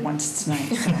seconded once tonight,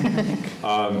 so I think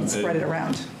let's spread it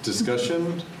around.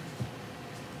 Discussion?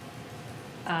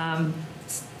 I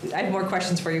have more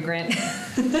questions for you, Grant.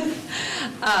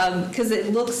 Because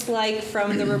it looks like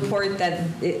from the report that,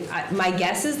 my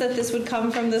guess is that this would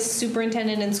come from the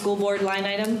superintendent and school board line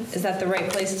item. Is that the right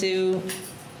place to?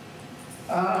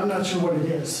 I'm not sure what it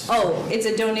is. Oh, it's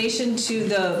a donation to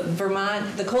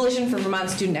the Coalition for Vermont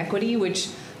Student Equity, which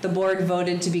the board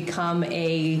voted to become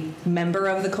a member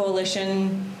of the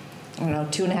coalition, I don't know,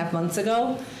 2.5 months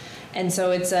ago. And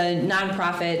so it's a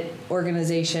nonprofit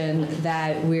organization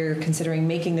that we're considering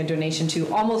making a donation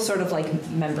to, almost sort of like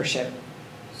membership.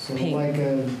 So like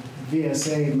a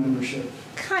VSA membership.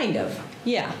 Kind of,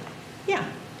 yeah, yeah.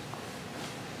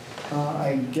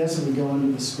 I guess it would go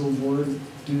under the school board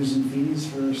dues and fees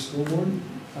for school board.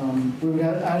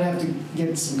 I'd have to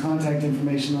get some contact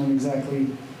information on exactly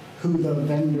who the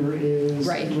vendor is.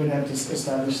 Right. We would have to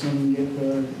establish them and get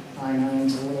the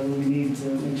I-9s or whatever we need to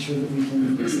make sure that we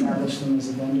can establish them as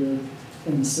a vendor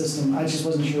in the system. I just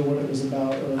wasn't sure what it was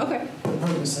about or okay. The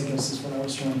purpose, I guess, is what I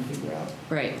was trying to figure out.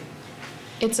 Right.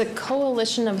 It's a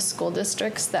coalition of school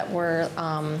districts that were,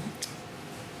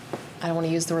 I don't want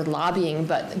to use the word lobbying,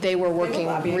 but they were working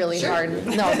really hard.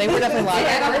 No, they were definitely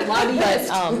lobbying.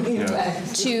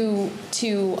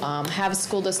 To have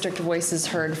school district voices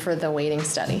heard for the weighting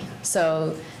study.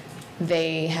 So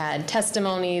they had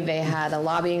testimony, they had a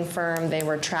lobbying firm, they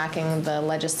were tracking the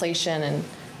legislation and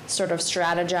sort of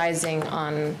strategizing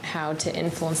on how to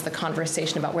influence the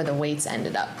conversation about where the weights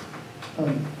ended up.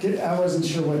 I wasn't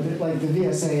sure what, like the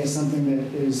VSA is something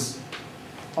that is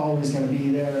always going to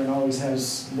be there and always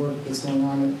has work that's going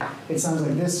on. It sounds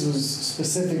like this was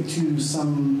specific to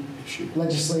some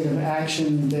legislative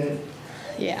action that,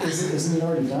 isn't it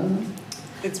already done?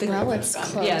 It's close.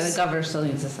 Yeah, the governor still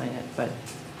needs to sign it, but.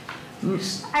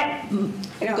 I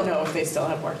don't know if they still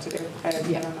have work to do. I don't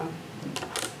know.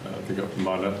 I think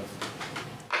Amanda.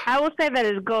 I would say that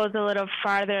it goes a little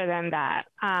farther than that.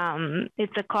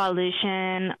 It's a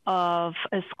coalition of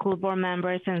school board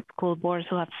members and school boards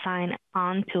who have signed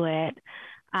on to it,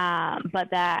 but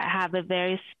that have a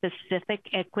very specific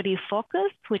equity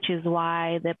focus, which is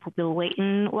why the pupil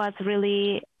weighting was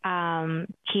really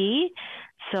key.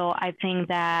 So I think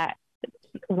that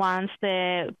once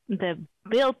the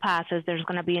bill passes, there's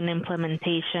going to be an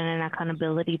implementation and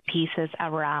accountability pieces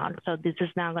around. So this is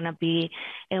not going to be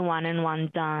a one and one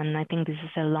done. I think this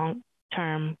is a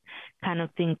long-term kind of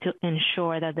thing to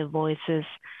ensure that the voices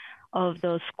of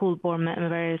those school board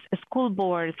members, school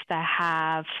boards that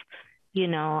have,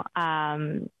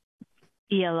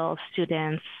 ELL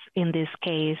students in this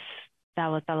case, that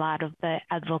was a lot of the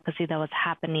advocacy that was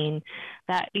happening,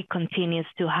 that it continues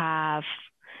to have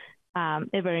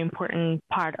a very important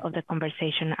part of the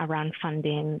conversation around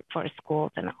funding for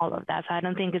schools and all of that. So I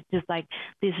don't think it's just like,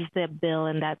 this is the bill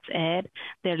and that's it.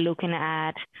 They're looking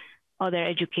at other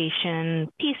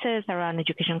education pieces around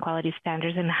education quality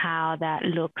standards and how that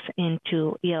looks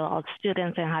into ELL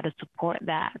students and how to support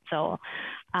that. So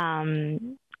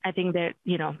I think that,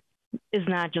 it's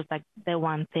not just like the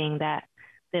one thing that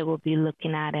they will be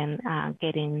looking at and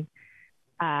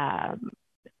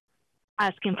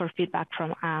asking for feedback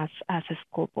from us as a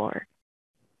school board.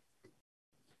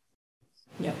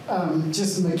 Yeah.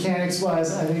 Just mechanics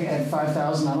wise, I think at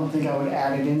 5,000, I don't think I would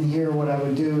add it in here. What I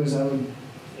would do is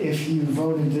if you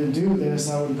voted to do this,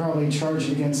 I would probably charge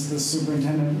it against the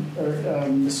superintendent or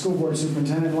the school board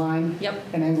superintendent line. Yep.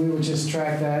 And then we would just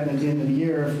track that, and at the end of the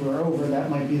year, if we're over, that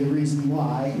might be the reason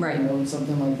why. Right.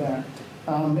 Something like that.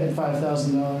 At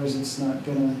 $5,000,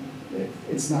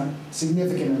 it's not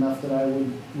significant enough that I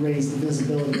would raise the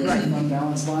visibility of the fund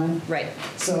balance line. Right.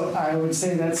 So I would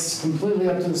say that's completely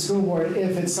up to the school board.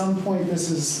 If at some point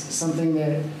this is something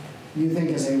that you think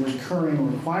is a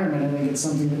recurring requirement, I think it's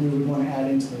something that we would want to add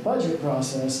into the budget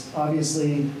process.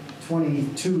 Obviously,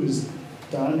 22 is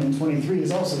done and 23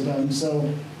 is also done.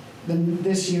 So then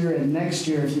this year and next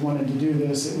year, if you wanted to do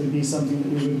this, it would be something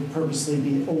that we would purposely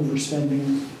be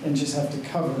overspending and just have to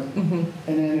cover. Mm-hmm.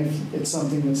 And then if it's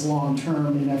something that's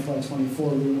long-term in FY24,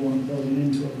 we would want to build it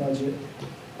into a budget.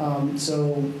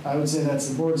 So I would say that's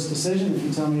the board's decision. If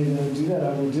you tell me to do that,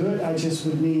 I will do it. I just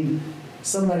would need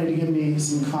somebody to give me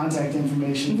some contact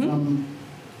information from,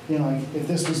 like if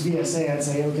this was VSA, I'd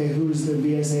say, okay, who's the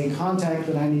VSA contact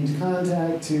that I need to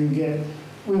contact to get,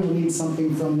 we will need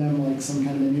something from them, like some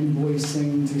kind of an invoice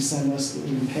thing to send us that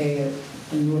we can pay it,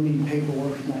 and we will need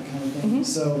paperwork and that kind of thing.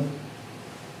 So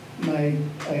I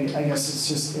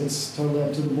guess it's totally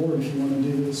up to the board if you want to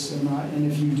do this or not.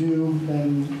 And if you do,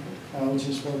 then I'll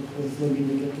just work with Libby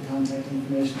to get the contact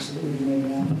information so that we can make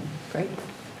it happen. Great.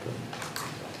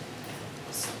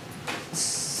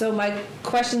 So my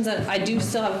questions, I do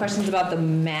still have questions about the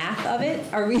math of it.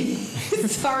 Are we,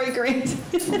 sorry, Grant.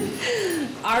 Would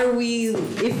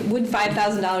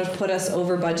 $5,000 put us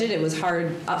over budget? It was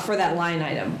hard for that line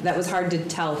item. That was hard to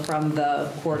tell from the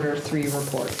Q3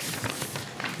 report.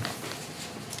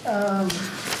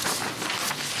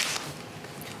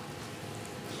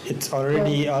 It's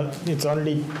already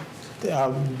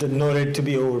noted to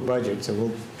be over budget, so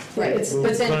we'll. Right,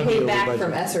 but then paid back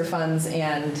from ESSER funds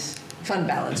and fund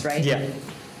balance, right? Yeah.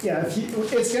 Yeah,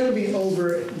 it's going to be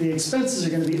over, the expenses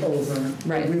are going to be over.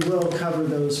 Right. We will cover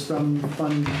those from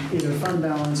either fund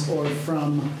balance or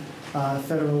from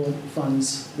federal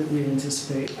funds that we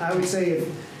anticipate. I would say,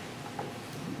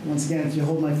 once again, if you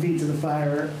hold my feet to the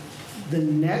fire, the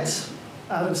net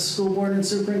out of school board and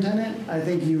superintendent, I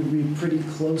think you would be pretty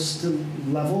close to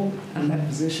level in that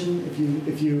position.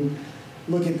 If you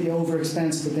look at the over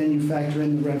expense, but then you factor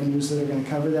in the revenues that are going to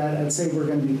cover that, I'd say we're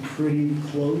going to be pretty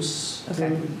close to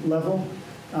level.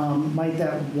 Might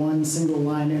that one single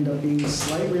line end up being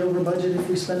slightly over budget if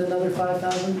we spend another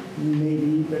 $5,000?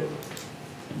 Maybe, but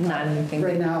not anything.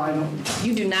 Right now, I don't.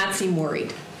 You do not seem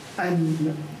worried.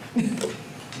 I'm.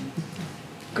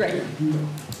 Great. No,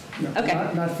 okay.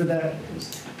 Not for that.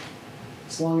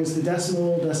 As long as the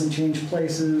decimal doesn't change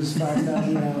places,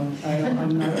 5,000,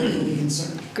 I'm not really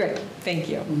concerned. Great, thank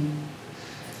you.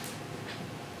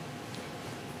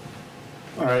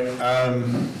 All right.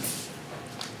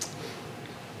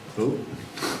 Vote.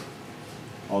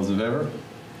 All those in favor?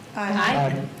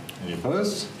 Aye. Any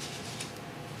opposed?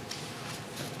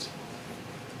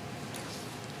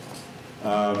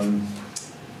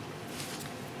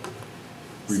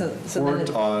 Report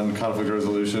on conflict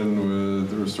resolution with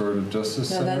the Restorative Justice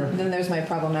Center. Then there's my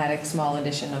problematic small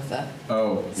edition of the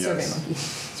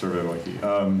SurveyMonkey.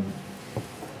 SurveyMonkey.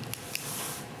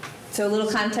 So a little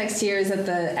context here is that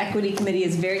the Equity Committee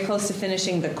is very close to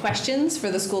finishing the questions for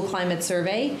the school climate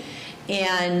survey.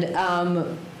 And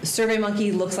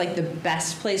SurveyMonkey looks like the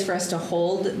best place for us to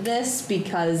hold this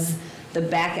because the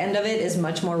back end of it is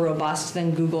much more robust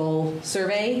than Google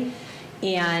Survey.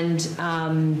 And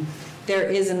there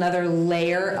is another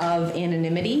layer of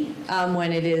anonymity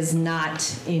when it is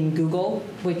not in Google,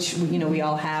 which we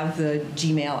all have the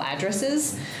Gmail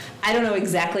addresses. I don't know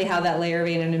exactly how that layer of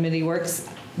anonymity works,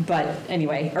 but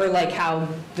anyway, or like how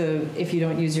if you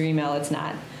don't use your email, it's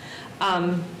not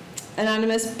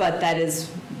anonymous, but that is,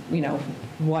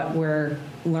 what we're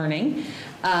learning.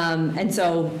 And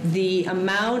so the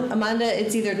amount, Amanda,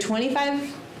 it's either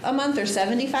 25 a month or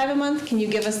 75 a month. Can you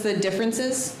give us the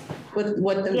differences with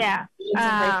what the... Yeah,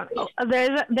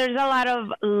 there's a lot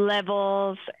of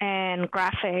levels and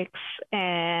graphics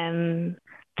and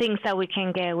things that we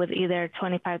can get with either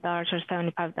 $25 or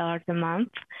 $75 a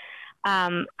month.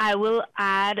 I will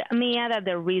add, Mia, that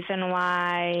the reason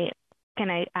why, can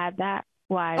I add that?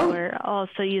 Why we're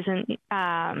also using...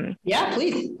 yeah,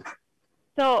 please.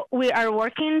 So we are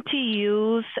working to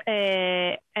use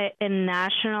a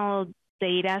national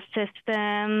data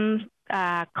system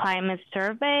climate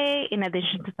survey in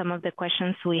addition to some of the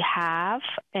questions we have,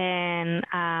 and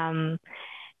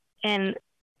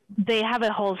they have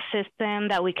a whole system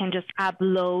that we can just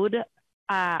upload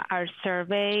our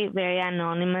survey, very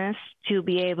anonymous, to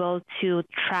be able to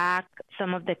track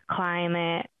some of the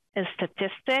climate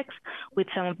statistics with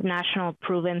some of national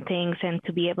proven things, and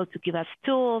to be able to give us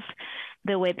tools,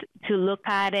 the way to look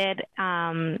at it,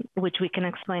 which we can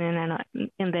explain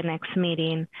in the next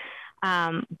meeting.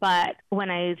 But when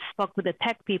I spoke with the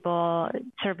tech people,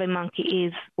 SurveyMonkey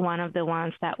is one of the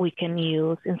ones that we can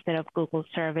use instead of Google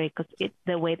Survey, because it's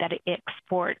the way that it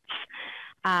exports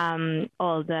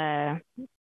all the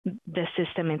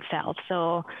system itself.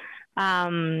 So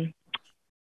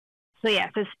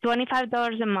yes, it's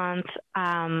 $25 a month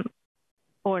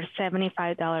or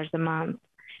 $75 a month.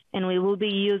 And we will be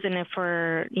using it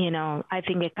for, I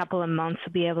think a couple of months to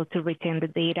be able to retain the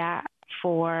data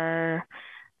for,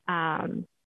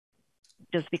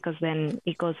 just because then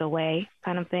it goes away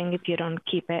kind of thing if you don't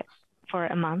keep it for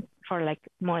a month, for like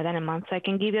more than a month. So I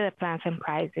can give you the plans and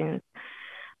pricing.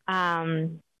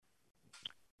 The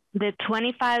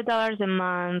 $25 a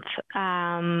month,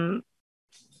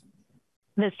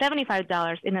 the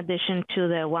 $75, in addition to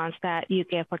the ones that you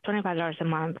get for $25 a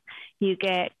month, you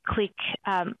get click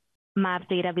map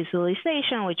data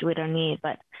visualization, which we don't need,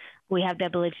 but we have the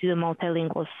ability to do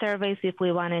multilingual surveys if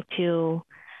we wanted to,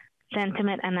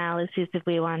 sentiment analysis if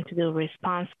we want to do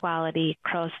response quality,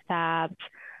 crosstabs,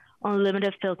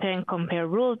 unlimited filter and compare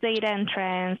rules data and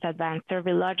trends, advanced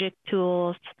survey logic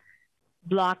tools,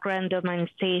 block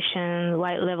randomization,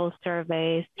 white level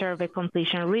surveys, survey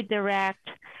completion redirect,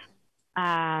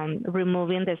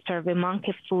 removing the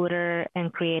SurveyMonkey footer,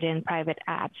 and creating private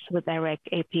apps with direct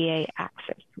API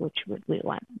access, which we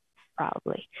want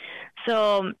probably.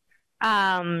 So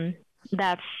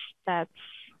that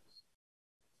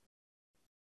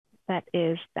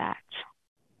is that.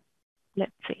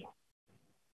 Let's see.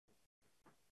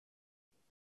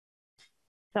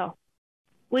 So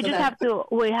we have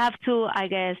to, I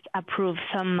guess, approve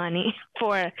some money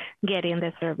for getting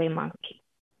the SurveyMonkey.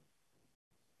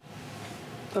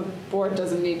 The board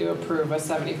doesn't need to approve a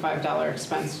 $75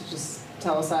 expense. Just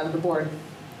tell us out of the board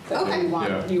that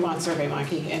you want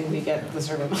SurveyMonkey, and we get the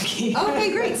SurveyMonkey.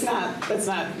 Okay, great. That's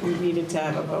not needed to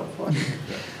have a vote for.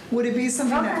 Would it be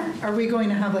something that, are we going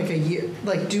to have like a year,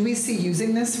 like do we see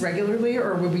using this regularly,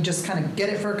 or would we just kind of get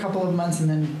it for a couple of months and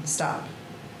then stop?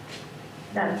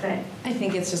 That's it. I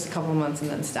think it's just a couple of months and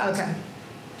then stop. Okay.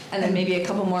 And then maybe a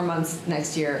couple more months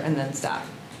next year and then stop.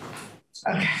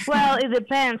 Okay. Well, it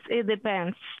depends. It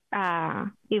depends.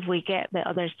 If we get the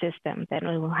other system, then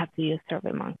we will have to use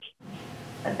SurveyMonkey.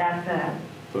 But that's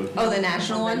the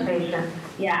national one?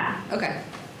 Yeah. Okay.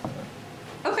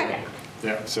 Okay.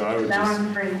 Yeah, so I would that just...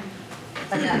 one's free.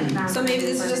 But that's not So maybe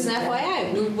this is just an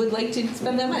FYI. We would like to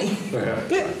spend that money. Yeah.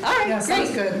 Good. All right, Yeah,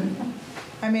 sounds great. good.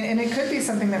 I mean, and it could be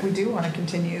something that we do want to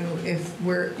continue if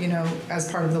we're,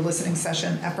 as part of the listening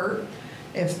session effort,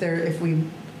 if we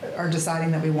are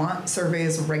deciding that we want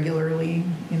surveys regularly,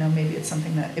 maybe it's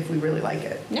something that if we really like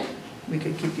it, we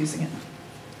could keep using it.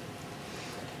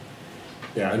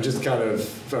 Yeah, and just kind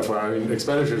of, I mean,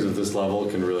 expenditures at this level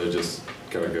can really just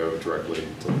kind of go directly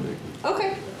to the...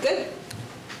 Okay, good.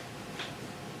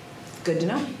 Good to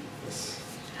know.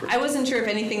 I wasn't sure if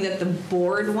anything that the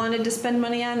board wanted to spend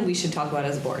money on, we should talk about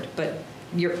as a board, but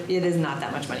it is not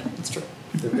that much money. It's true.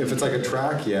 If it's like a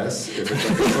track, yes. If it's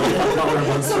like a $25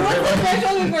 month so what's the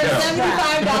threshold for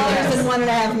 $75 and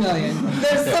 $1.5 million?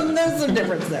 There's some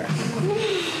difference there.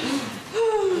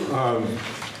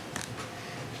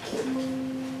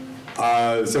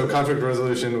 So contract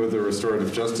resolution with the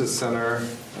Restorative Justice Center.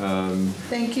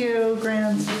 Thank you,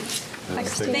 Grant.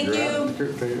 Thank you.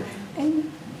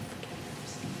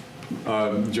 Do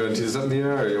you want to do something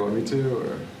here, or you want me to?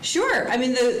 Or? Sure. I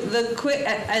mean, the quick,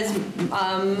 as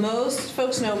most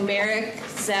folks know, Merrick,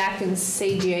 Zach, and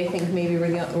Seiji, I think maybe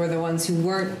were the ones who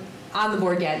weren't on the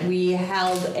board yet. We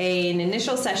held an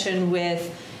initial session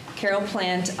with Carol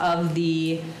Plant of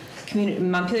the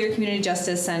Montpelier Community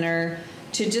Justice Center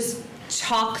to just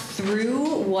talk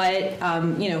through what,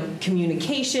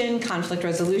 communication, conflict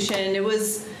resolution. It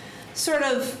was sort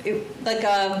of like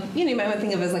you might want to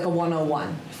think of it as like a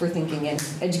 101 for thinking in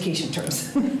education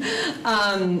terms.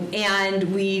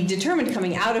 And we determined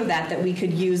coming out of that we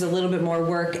could use a little bit more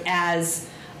work as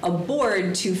a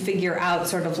board to figure out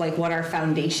sort of like what our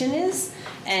foundation is.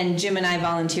 And Jim and I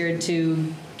volunteered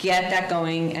to get that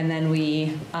going, and then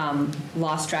we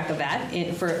lost track of that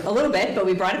for a little bit, but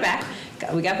we brought it back.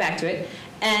 We got back to it.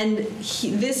 And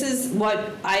this is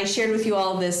what I shared with you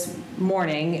all this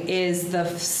morning, is the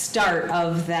start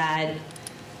of that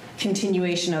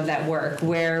continuation of that work,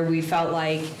 where we felt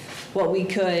like what we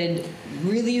could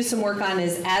really use some work on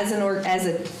is as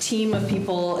a team of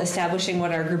people establishing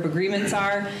what our group agreements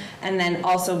are, and then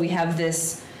also we have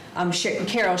this,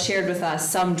 Carol shared with us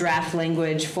some draft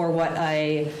language for what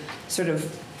a sort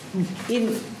of,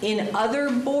 in other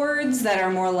boards that are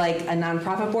more like a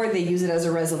nonprofit board, they use it as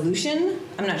a resolution.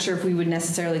 I'm not sure if we would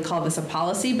necessarily call this a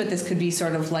policy, but this could be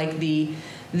sort of like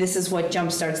this is what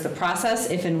jumpstarts the process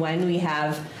if and when we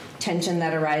have tension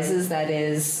that arises that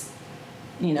is,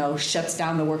 shuts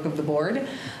down the work of the board.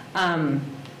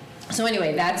 So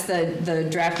anyway, that's the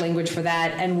draft language for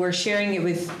that, and we're sharing it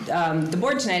with the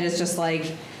board tonight. Is just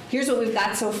like, here's what we've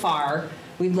got so far.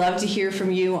 We'd love to hear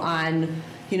from you on,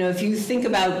 if you think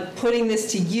about putting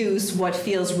this to use, what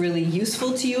feels really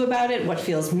useful to you about it, what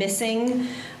feels missing,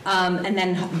 and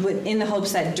then in the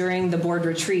hopes that during the board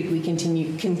retreat we can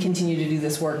continue to do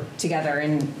this work together,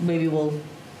 and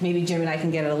maybe Jim and I can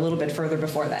get it a little bit further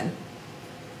before then.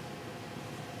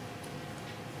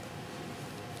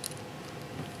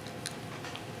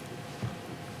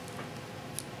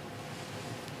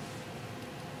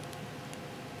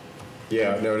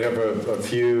 Yeah, no, we have a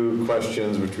few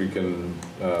questions which we can,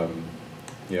 for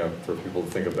people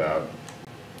to think about.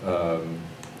 I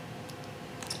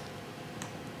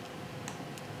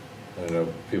know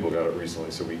people got it recently,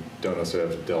 so we don't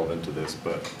necessarily have to delve into this,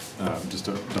 but just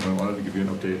definitely wanted to give you an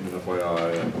update and an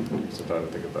FYI and some time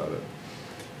to think about it.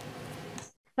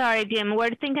 Sorry, Jim,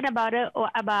 we're thinking about it,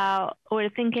 we're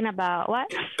thinking about what?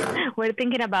 We're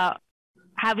thinking about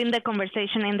having the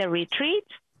conversation in the retreat?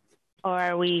 Or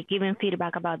are we giving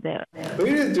feedback about the...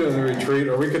 We could do it in the retreat,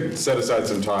 or we could set aside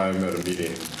some time at a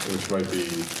meeting, which might be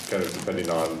kind of depending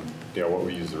on what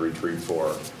we use the retreat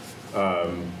for.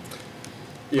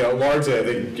 Largely I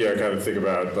think kind of think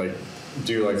about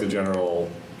do like the general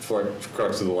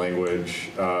crux of the language.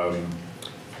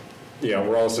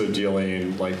 We're also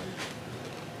dealing with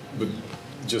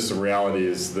just the reality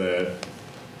is that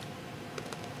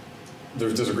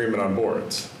there's disagreement on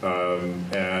boards,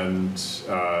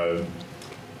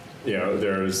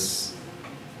 there's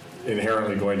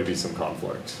inherently going to be some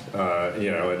conflict,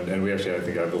 and we actually, I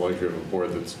think, have the luxury of a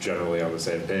board that's generally on the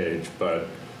same page, but,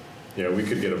 we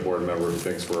could get a board member who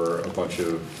thinks we're a bunch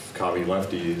of commie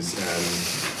lefties and,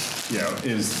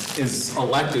 is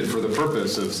elected for the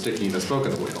purpose of sticking a spoke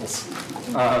in the wheels.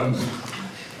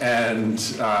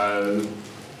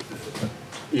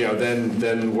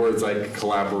 Then words like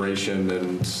collaboration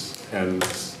and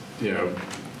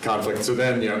conflict. So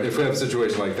then, if we have a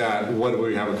situation like that, what do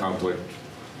we have a conflict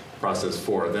process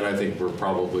for? Then I think we're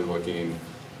probably looking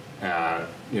at,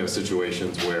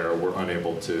 situations where we're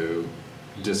unable to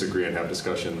disagree and have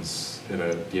discussions in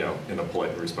a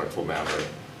polite and respectful manner.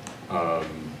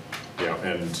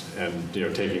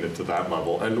 Taking it to that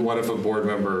level. And what if a board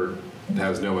member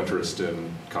has no interest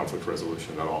in conflict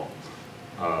resolution at all?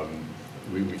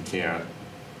 We can't,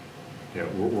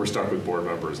 we're stuck with board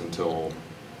members until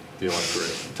the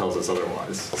electorate tells us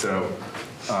otherwise. So,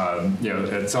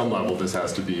 at some level, this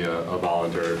has to be a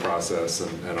voluntary process,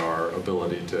 and our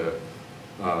ability to,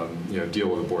 deal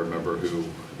with a board member who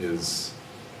is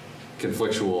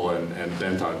conflictual and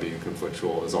bent on being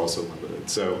conflictual is also limited.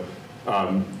 So,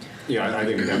 I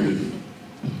think we have to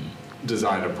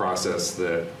design a process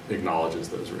that acknowledges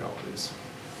those realities.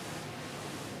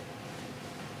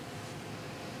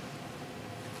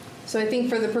 So I think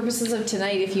for the purposes of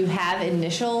tonight, if you have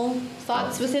initial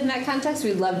thoughts within that context,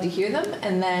 we'd love to hear them.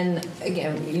 And then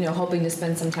again, hoping to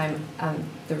spend some time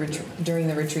during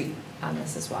the retreat on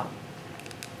this as well.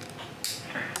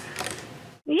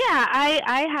 Yeah,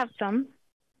 I have some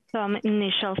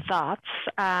initial thoughts,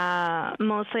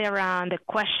 mostly around the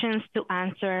questions to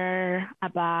answer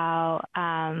about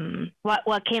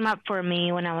what came up for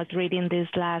me when I was reading these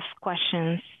last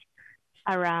questions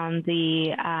around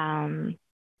the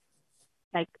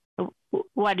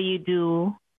what do you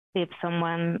do if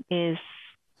someone is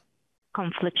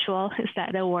conflictual, is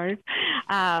that a word?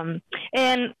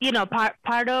 And, you know,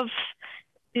 part of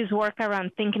this work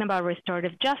around thinking about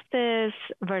restorative justice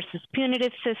versus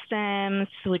punitive systems,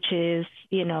 which is,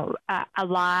 you know, a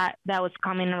lot that was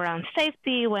coming around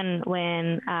safety when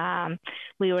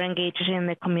we were engaged in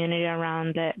the community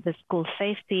around the school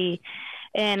safety.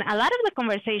 And a lot of the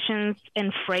conversations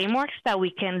and frameworks that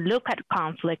we can look at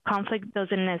conflict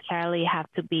doesn't necessarily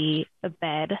have to be a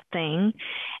bad thing.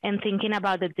 And thinking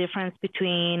about the difference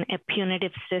between a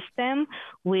punitive system,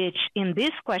 which in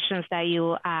these questions that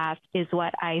you asked is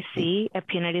what I see, a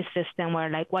punitive system where,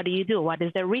 like, what do you do? What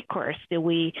is the recourse? Do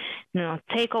we, you know,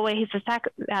 take away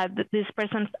this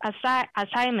person's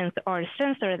assignments or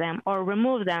censor them or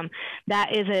remove them?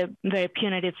 That is a very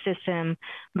punitive system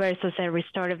versus a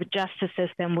restorative justice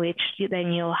system, which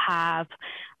then you'll have,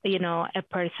 you know, a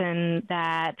person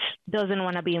that doesn't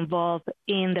want to be involved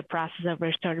in the process of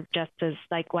restorative justice,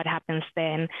 like what happens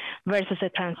then, versus a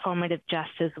transformative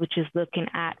justice, which is looking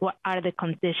at what are the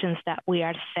conditions that we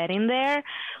are setting there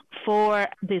for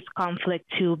this conflict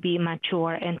to be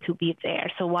mature and to be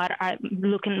there. So what are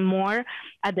looking more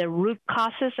at the root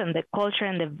causes and the culture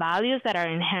and the values that are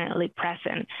inherently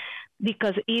present.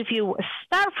 Because if you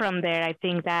start from there, I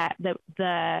think that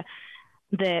the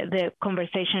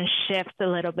conversation shifts a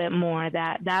little bit more,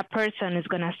 that person is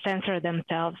going to censor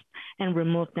themselves and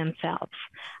remove themselves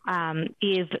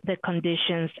if the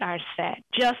conditions are set.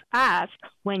 Just as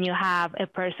when you have a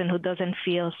person who doesn't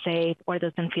feel safe or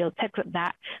doesn't feel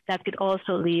that could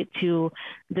also lead to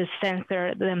the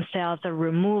censor themselves or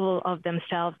removal of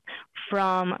themselves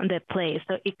from the place.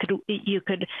 So you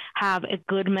could have a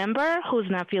good member who's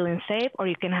not feeling safe, or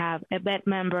you can have a bad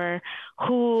member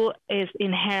who is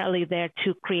inherently there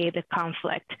to create a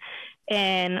conflict.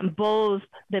 And both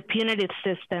the punitive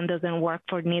system doesn't work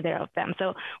for neither of them.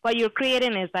 So what you're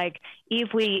creating is, like,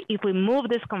 if we move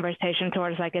this conversation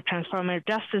towards like a transformative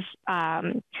justice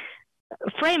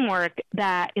framework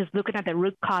that is looking at the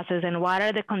root causes and what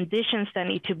are the conditions that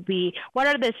need to be, what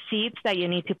are the seeds that you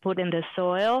need to put in the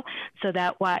soil so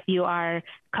that what you are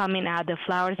coming out, the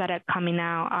flowers that are coming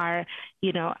out are,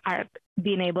 you know, are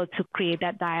being able to create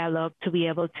that dialogue, to be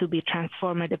able to be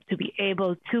transformative, to be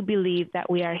able to believe that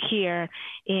we are here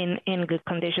in good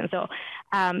conditions. So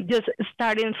just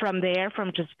starting from there,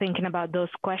 from just thinking about those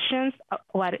questions,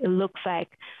 what it looks like.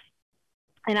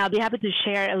 And I'll be happy to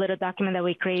share a little document that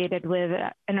we created with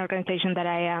an organization that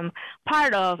I am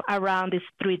part of around these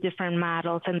 3 different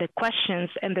models and the questions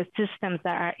and the systems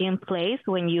that are in place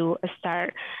when you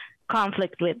start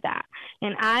conflict with that.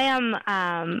 And I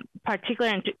am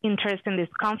particularly interested in this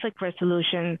conflict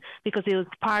resolution because it was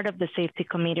part of the safety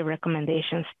committee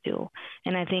recommendations too.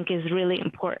 And I think it's really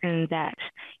important that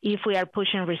if we are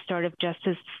pushing restorative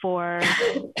justice for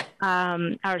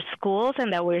our schools,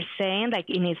 and that we're saying, like,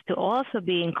 it needs to also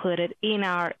be included in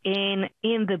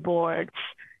the boards,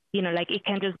 you know, like, it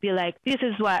can just be like, this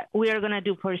is what we are going to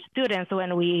do for students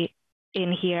when we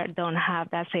in here don't have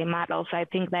that same model. So I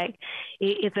think like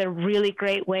it's a really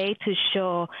great way to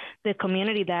show the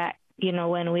community that, you know,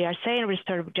 when we are saying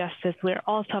restorative justice, we're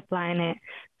also applying it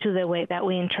to the way that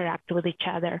we interact with each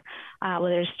other,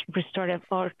 whether it's restorative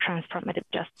or transformative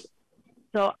justice.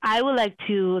 So I would like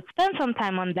to spend some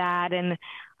time on that and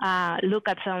look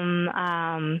at some,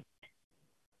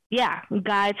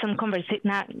 guide some conversation,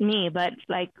 not me, but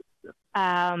like,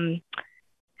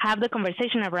 have the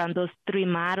conversation around those 3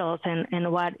 models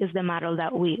and what is the model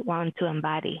that we want to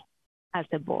embody as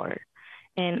a board,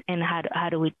 and how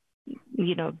do we,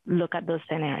 you know, look at those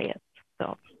scenarios.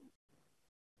 So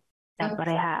that's what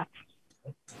I have.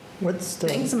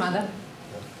 Thanks, Amanda.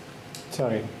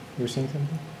 Sorry, you were saying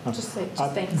something? Oh. Just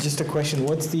thanks. Just a question.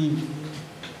 What's the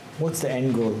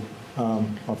end goal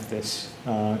of this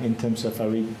in terms of, are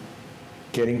we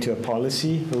getting to a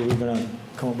policy? Are we going to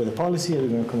come up with a policy? Are we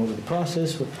going to come up with a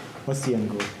process? What's the end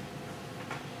goal?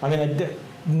 I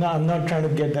mean, I'm not trying to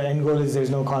get the end goal is there's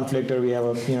no conflict or we have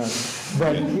a, you know,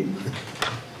 but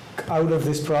out of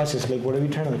this process, like, what are we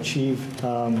trying to achieve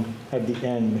at the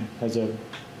end as a,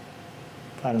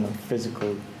 I don't know,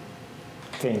 physical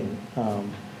thing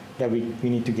that we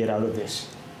need to get out of this?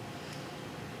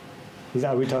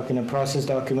 Are we talking a process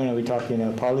document? Are we talking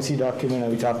a policy document? Are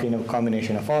we talking a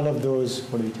combination of all of those?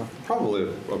 What are we talking? Probably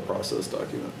a process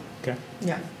document. Okay.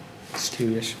 Yeah. Just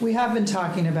curious. We have been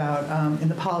talking about, in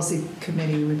the policy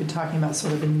committee, we've been talking about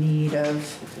sort of the need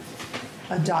of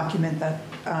a document that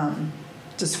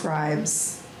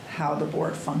describes how the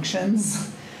board functions.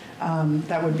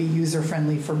 That would be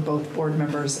user-friendly for both board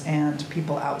members and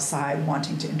people outside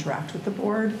wanting to interact with the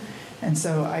board. And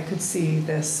so I could see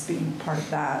this being part of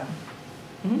that.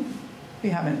 Mm-hmm. We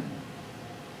haven't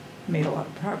made a lot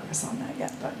of progress on that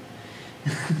yet, but.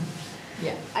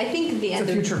 Yeah, I think at the end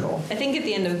It's a future goal. I think at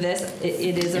the end of this,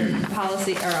 it is a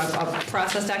policy or a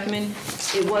process document.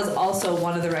 It was also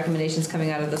one of the recommendations coming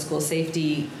out of the school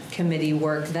safety committee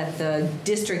work that the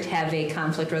district have a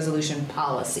conflict resolution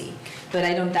policy. But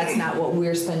that's not what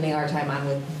we're spending our time on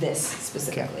with this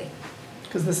specifically.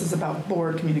 Because this is about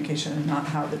board communication and not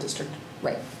how the district.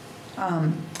 Right.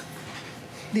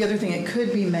 The other thing, it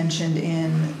could be mentioned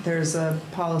there's a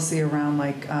policy around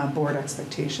like board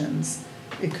expectations.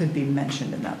 It could be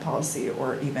mentioned in that policy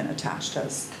or even attached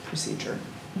as procedure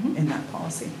in that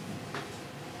policy.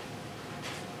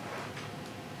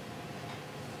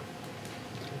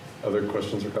 Other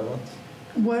questions or comments?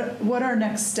 What are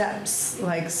next steps?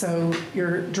 Like, so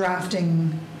you're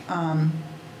drafting,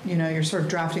 you're sort of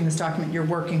drafting this document, you're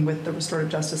working with the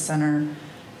Restorative Justice Center.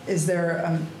 Is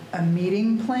there a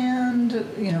meeting planned,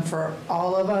 for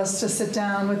all of us to sit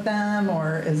down with them,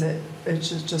 or is it's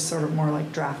just sort of more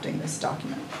like drafting this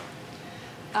document?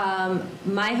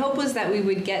 My hope was that we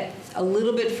would get a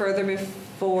little bit further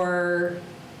before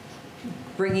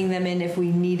bringing them in if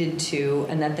we needed to,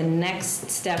 and that the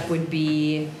next step would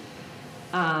be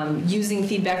using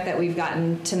feedback that we've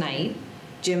gotten tonight.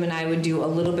 Jim and I would do a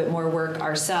little bit more work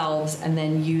ourselves and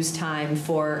then use time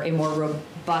for a more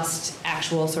robust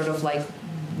actual sort of like,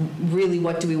 really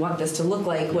what do we want this to look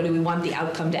like? What do we want the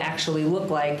outcome to actually look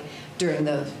like during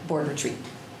the board retreat?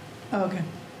 Oh, okay.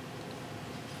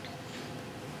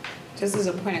 Just as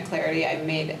a point of clarity, I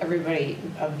made everybody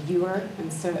a viewer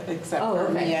except for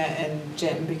Mia and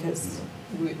Jim, because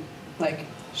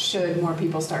should more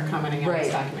people start commenting on this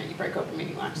document, you break open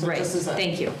meeting law. So just as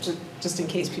thank you. Just in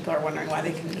case people are wondering why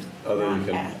they can You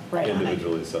can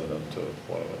individually send them to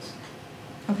one of us.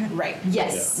 Okay. Right.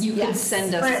 Yes, you can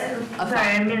send us a Sorry,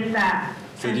 I missed that.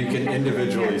 So you can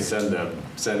individually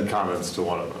send comments to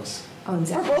one of us. Oh, and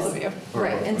Zach, or both of you.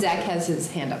 Right, and Zach has his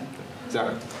hand up.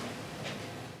 Zach.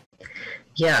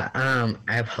 Yeah,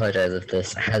 I apologize if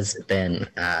this has been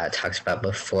talked about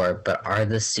before, but are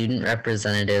the student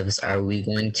representatives, are we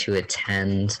going to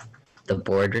attend the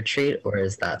board retreat, or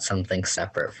is that something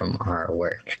separate from our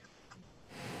work?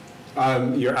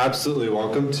 You're absolutely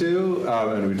welcome to,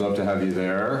 and we'd love to have you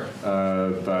there,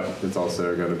 but it's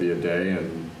also going to be a day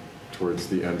and towards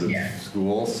the end of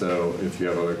school, so if you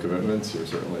have other commitments, you're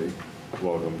certainly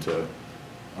welcome to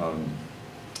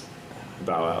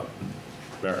bow out.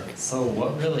 Merrick. So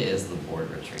what really is the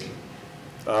board retreat?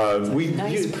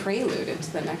 Nice prelude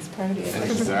into the next party.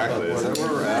 Exactly. Is that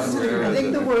where we're at? I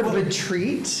think the word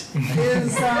retreat is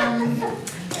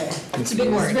it's a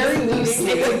big word. Very loose.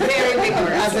 It's a very big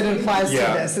word as it applies to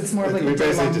this. It's more like a long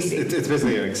meeting. It's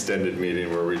basically an extended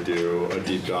meeting where we do a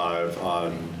deep dive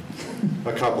on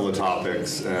a couple of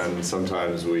topics, and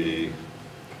sometimes we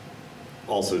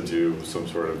also do some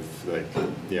sort of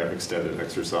extended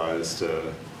exercise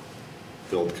to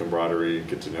build camaraderie,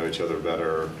 get to know each other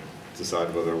better,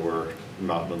 decide whether we're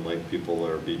mountain and lake people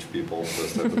or beach people,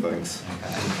 those type of things.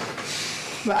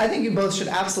 But I think you both should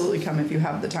absolutely come if you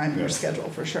have the time in your schedule,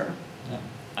 for sure. Yeah,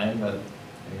 I think that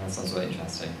sounds really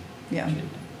interesting. Yeah.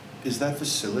 Is that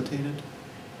facilitated?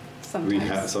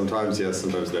 Sometimes yes,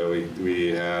 sometimes no. We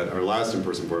had our last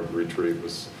in-person board retreat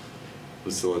was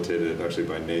facilitated actually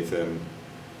by Nathan.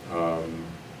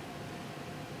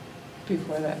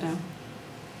 Before that now?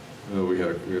 We had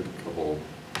a couple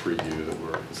preview that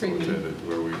were facilitated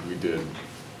where we did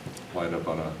wind up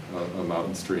on a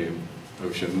mountain stream,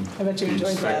 ocean, I bet you beach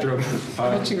enjoyed spectrum. that.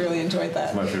 I bet you really enjoyed that.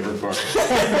 It's my favorite part.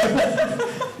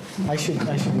 I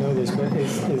should know this, but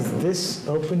is this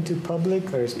open to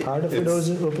public, or is part of it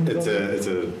open to public? It's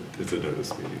a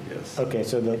notice meeting, yes. Okay,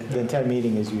 so the entire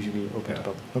meeting is usually open to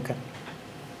public. Okay.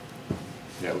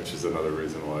 Yeah, which is another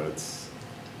reason why it's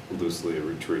loosely a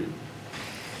retreat.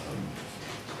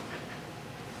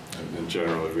 And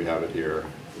generally, we have it here.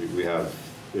 We have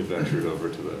it ventured over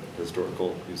to the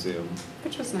Historical Museum.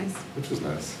 Which was nice.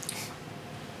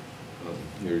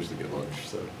 You usually get lunch,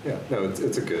 so yeah. No,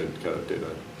 it's a good kind of day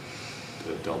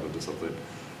to delve into something.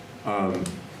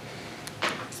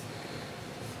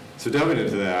 So delving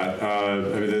into that, I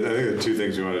think the two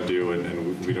things we want to do,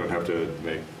 and we don't have to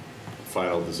make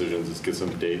final decisions, is get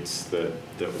some dates that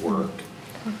work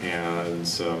and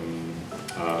some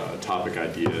topic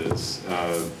ideas.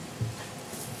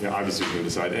 Obviously we can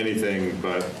decide anything,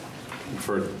 but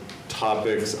for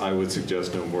topics, I would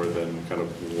suggest no more than kind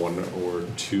of one or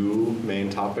two main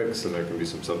topics, and there can be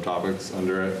some subtopics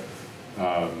under it.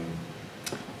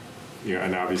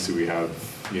 And obviously we have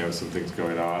some things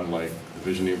going on, like the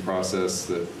visioning process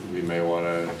that we may want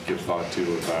to give thought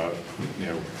to about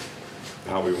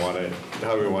how we want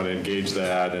to engage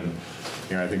that, and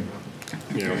I think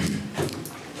you know,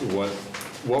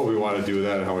 what we want to do with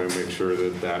that and how we make sure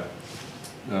that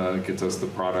gets us the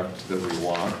product that we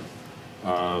want.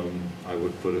 I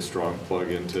would put a strong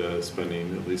plug into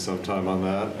spending at least some time on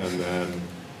that, and then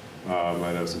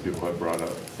I know some people have brought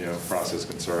up, you know, process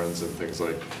concerns and things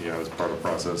like, you know, as part of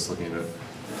process, looking at,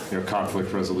 you know,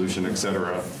 conflict resolution, et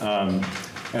cetera.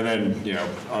 And then, you know,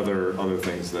 other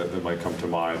things that might come to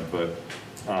mind, but,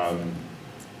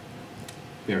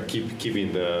 you know,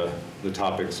 keeping the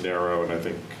topics narrow, and I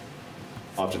think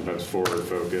oftentimes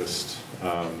forward-focused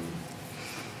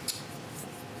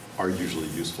are usually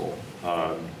useful.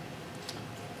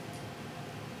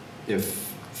 If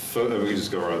we can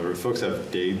just go around, if folks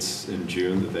have dates in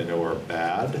June that they know are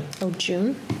bad. Oh,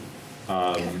 June?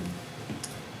 Sometimes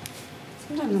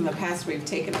in the past, we've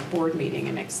taken a board meeting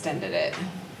and extended it,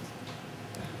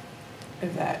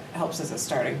 if that helps as a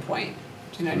starting point.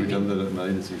 Do you know what I mean? We've done that at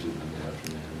night, it's usually been in the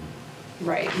afternoon.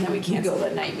 Right, and then we cancel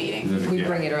the night meeting. We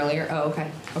bring it earlier? Oh, okay,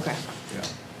 okay. Yeah.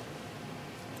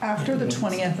 After the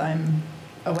 20th, I'm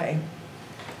away.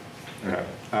 Okay.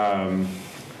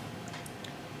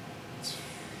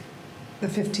 The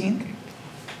 15th?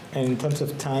 And in terms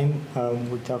of time,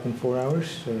 we're talking 4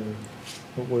 hours, or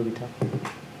what were we talking?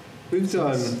 We've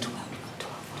done 12.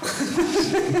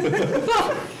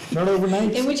 Not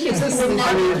overnight? In which case, we would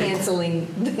not be canceling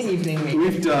the evening meeting.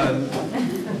 We've done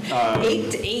 8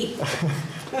 to 8.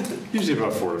 Usually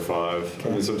about 4 to 5. Okay.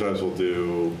 I mean, sometimes we'll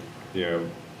do, you know,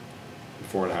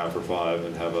 4.5 or 5,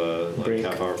 and have a like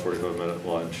half-hour, 45-minute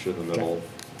lunch in the middle.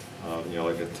 You know,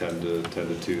 like a 10 to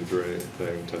 2, 3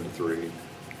 thing, 10 to 3.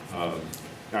 I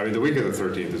mean, the week of the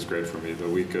 13th is great for me. The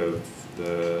week of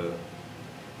the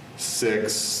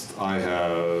 6th, I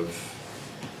have,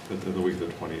 the week of the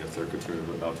 20th, they're good for me,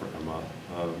 but not for Emma.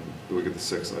 The week of the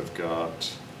 6th, I've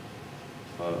got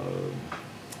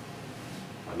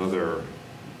another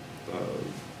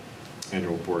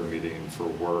annual board meeting for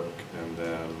work, and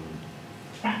then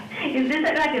is this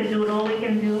like a doodle we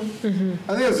can do?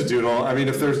 Mm-hmm. I think it's a doodle. I mean,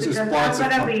 if there's just blocks of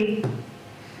time.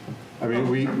 I mean,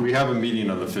 we have a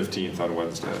meeting on the 15th on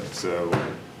Wednesday, so.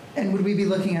 And would we be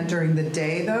looking at during the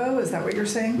day, though? Is that what you're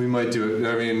saying? We might do it.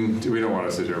 I mean, we don't want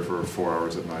to sit here for 4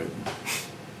 hours at night.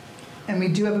 And we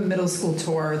do have a middle school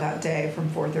tour that day from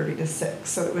 4:30 to 6,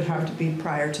 so it would have to be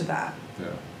prior to that.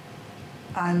 Yeah.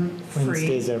 I'm free.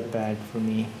 Wednesdays are bad for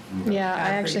me. Yeah,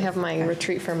 I actually have my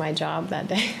retreat for my job that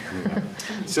day. Yeah.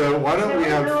 So why don't we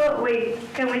have?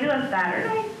 Can we do a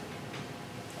Saturday?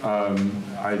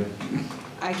 I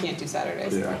can't do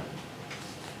Saturdays. Yeah.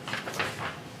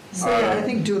 So yeah, I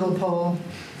think doodle poll.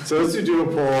 So let's do doodle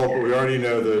poll, but we already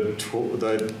know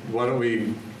that. Why don't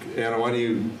we, Anna? Why don't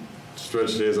you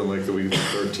stretch days on like the week of the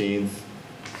 13th,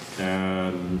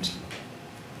 and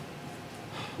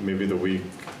maybe the week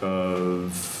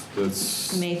of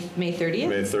that's May 30th. May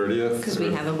 30th. Because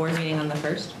we have a board meeting on the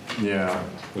 1st. Yeah,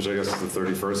 which I guess is the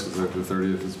 31st, because the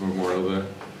 30th is Memorial Day.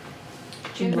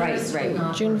 June right.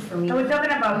 June for me. Are we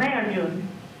talking about May or June?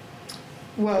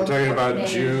 Well, we're talking about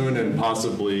June and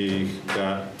possibly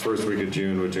that first week of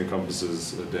June, which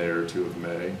encompasses a day or two of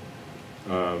May.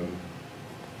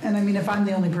 And I mean, if I'm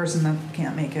the only person that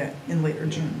can't make it in later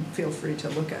June, feel free to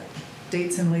look at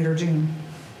dates in later June.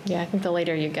 Yeah, I think the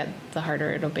later you get, the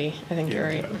harder it'll be. I think you're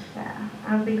right. Yeah,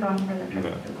 I'll be gone for the first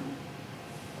Yeah. one.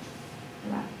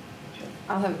 Yeah.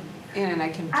 I'll have Anna and I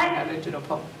can find out a doodle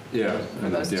poll. Yeah,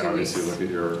 and those 2 obviously weeks. look at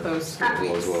your Those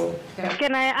schedule as well. Yeah.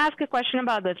 Can I ask a question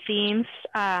about the themes?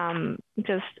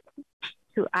 Just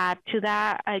to add to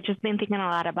that, I've just been thinking a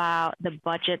lot about the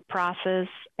budget process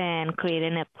and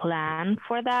creating a plan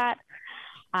for that,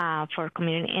 for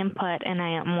community input. And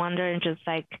I am wondering, just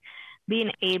like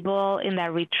being able in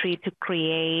that retreat to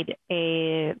create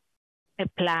a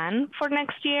plan for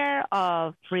next year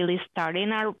of really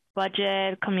starting our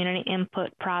budget community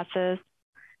input process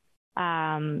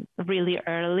really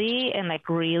early, and like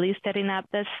really setting up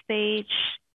the stage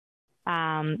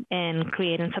and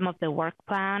creating some of the work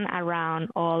plan around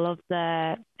all of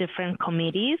the different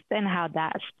committees and how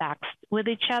that stacks with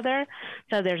each other.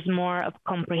 So there's more of a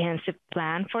comprehensive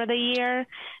plan for the year.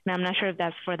 And I'm not sure if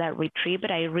that's for that retreat,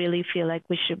 but I really feel like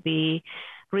we should be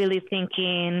really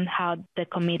thinking how the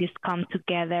committees come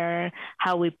together,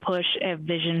 how we push a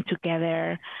vision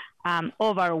together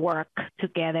of our work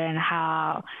together, and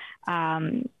how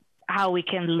we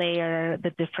can layer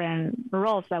the different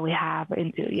roles that we have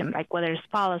into, you know, like whether it's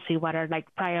policy, what are like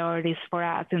priorities for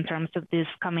us in terms of this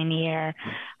coming year,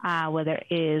 whether it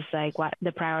is like what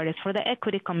the priorities for the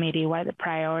equity committee, what are the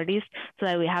priorities, so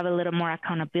that we have a little more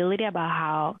accountability about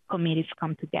how committees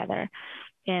come together,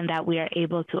 and that we are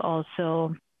able to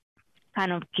also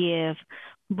kind of give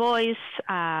voice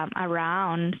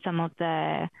around some of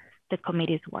the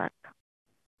committee's work.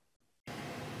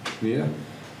 Yeah.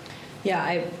 Yeah,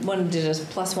 I wanted to just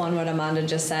plus one what Amanda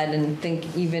just said, and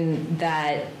think even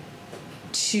that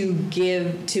to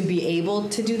be able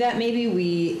to do that, maybe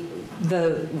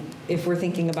if we're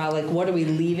thinking about like what are we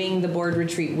leaving the board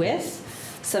retreat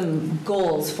with, some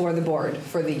goals for the board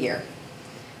for the year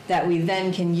that we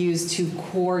then can use to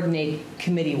coordinate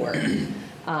committee work.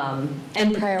 And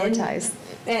prioritize.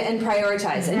 And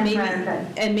prioritize.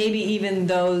 And maybe even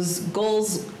those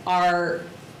goals are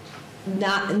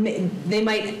not, we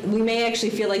may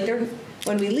actually feel like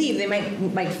when we leave, they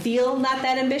might feel not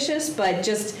that ambitious, but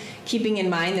just keeping in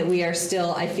mind that we are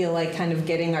still, I feel like, kind of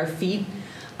getting our feet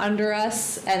under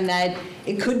us, and that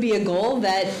it could be a goal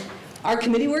that our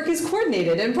committee work is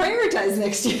coordinated and prioritized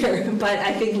next year. But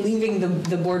I think leaving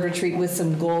the board retreat with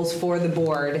some goals for the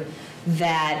board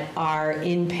that are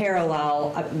in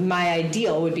parallel, my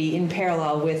ideal would be in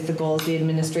parallel with the goals the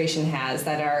administration has,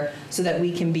 that are so that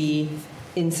we can be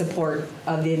in support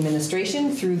of the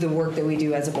administration through the work that we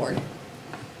do as a board.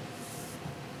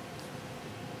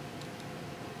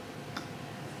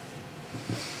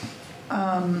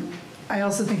 I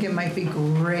also think it might be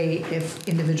great if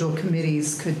individual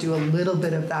committees could do a little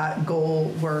bit of that goal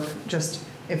work, just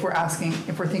if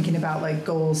we're thinking about like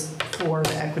goals for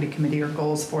the equity committee or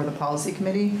goals for the policy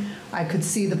committee. I could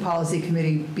see the policy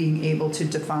committee being able to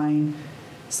define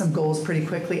some goals pretty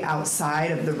quickly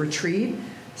outside of the retreat,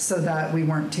 so that we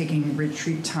weren't taking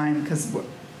retreat time, because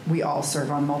we all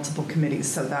serve on multiple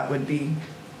committees, so that would be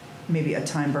maybe a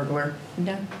time burglar.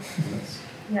 Yeah.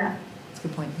 Yeah. That's a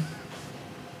good point.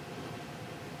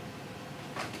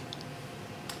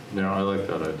 No, I like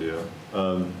that idea.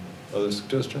 Other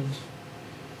suggestions?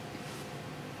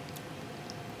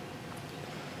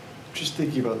 Just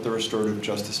thinking about the restorative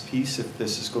justice piece, if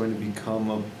this is going to become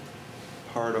a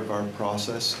part of our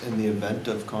process in the event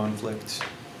of conflict,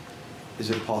 is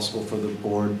it possible for the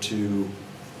board to,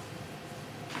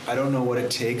 I don't know what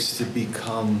it takes to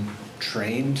become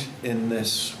trained in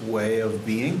this way of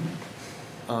being,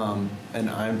 and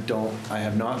I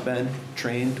have not been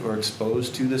trained or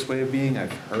exposed to this way of being.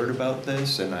 I've heard about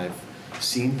this and I've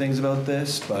seen things about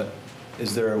this, but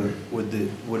is there would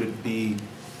it be,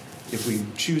 if we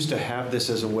choose to have this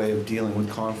as a way of dealing with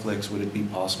conflicts, would it be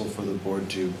possible for the board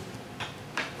to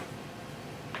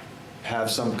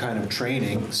have some kind of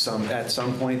training, at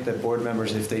some point that board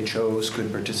members, if they chose,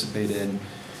 could participate in,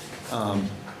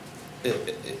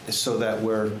 so that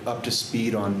we're up to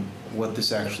speed on what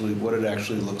it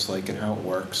actually looks like and how it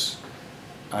works.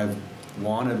 I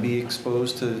want to be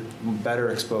better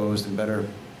exposed and better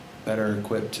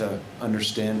equipped to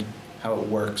understand how it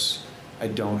works. I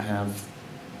don't have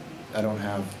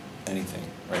anything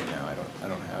right now. I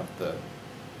don't have the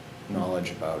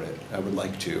knowledge about it. I would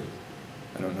like to.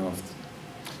 I don't know if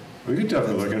we could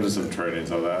definitely look into some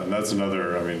trainings on that, and that's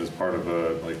another. I mean, as part of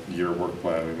a year work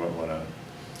plan, we might want to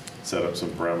set up some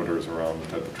parameters around the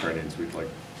type of trainings we'd like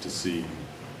to see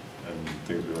and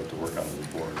things we'd like to work on as a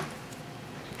board.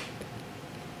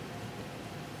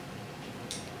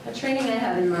 A training I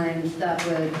have in mind that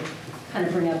would kind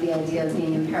of bring up the idea of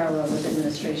being in parallel with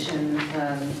administration,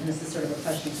 and this is sort of a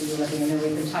question for you, Libby. I know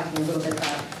we've been talking a little bit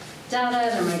about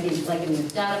data. There might be like a new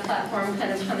data platform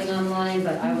kind of coming online,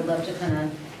 but I would love to kind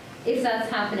of, if that's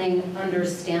happening,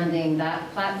 understanding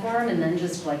that platform, and then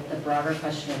just like the broader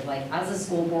question of like, as a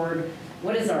school board,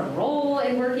 what is our role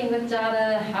in working with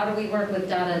data? How do we work with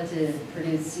data to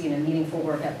produce, meaningful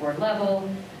work at board level?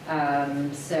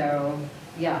 So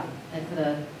yeah, I put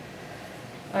a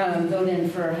vote in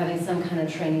for having some kind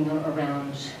of training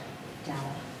around data.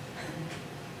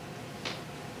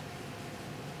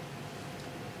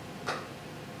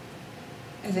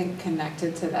 I think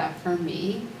connected to that for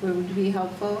me would be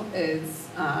helpful is,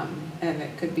 and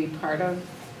it could be part of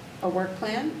a work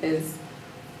plan, is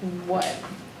what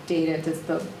data does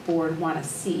the board want to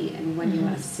see and when you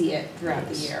want to see it throughout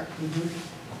the year.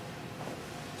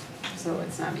 So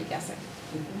it's not me guessing.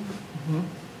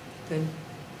 Good.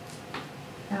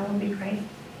 That would be great.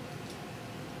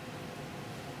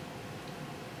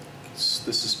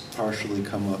 this has partially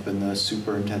come up in the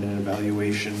superintendent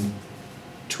evaluation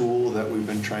tool that we've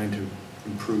been trying to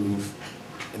improve.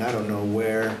 And I don't know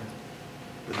where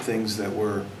the things that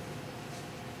were,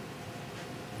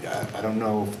 I don't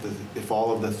know if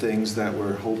all of the things that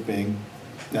we're hoping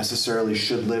necessarily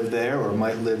should live there or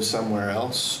might live somewhere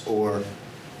else, or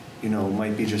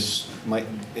might be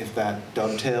if that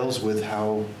dovetails with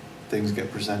how things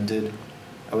get presented.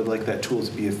 I would like that tool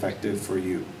to be effective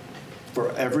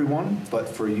for everyone, but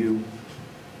for you,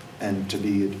 and to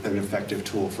be an effective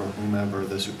tool for whomever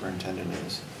the superintendent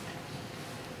is.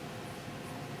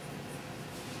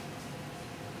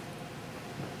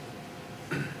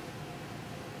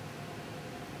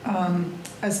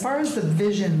 As far as the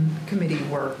vision committee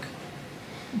work,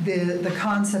 the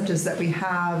concept is that we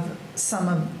have some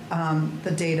of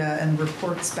the data and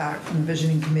reports back from the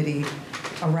visioning committee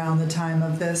around the time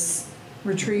of this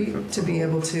retreat to be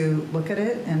able to look at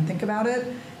it and think about it,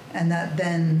 and that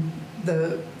then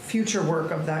the future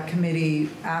work of that committee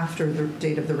after the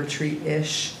date of the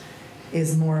retreat-ish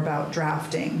is more about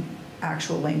drafting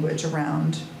actual language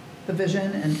around the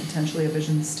vision and potentially a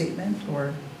vision statement,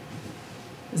 or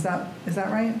is that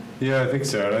right? Yeah, I think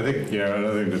so. And I think,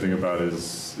 another thing to think about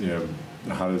is,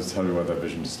 how do we want that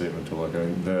vision statement to look? I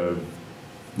mean,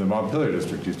 the Montpelier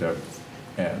district used to have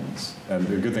ends. And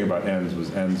the good thing about ends was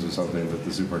something that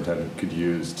the superintendent could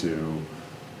use to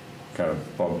kind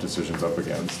of bump decisions up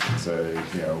against and say,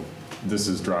 this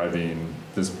is driving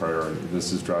this priority,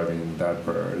 this is driving that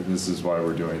priority, this is why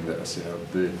we're doing this.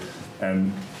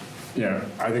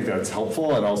 I think that's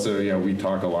helpful. And also, we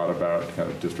talk a lot about kind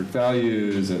of district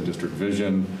values and district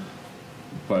vision,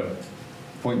 but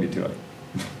point me to it.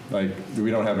 Like, we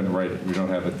don't have it in writing, we don't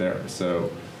have it there. So,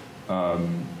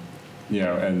 and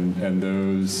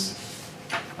those,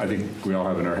 I think we all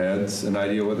have in our heads an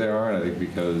idea what they are. And I think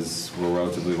because we're a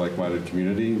relatively like-minded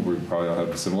community, we probably all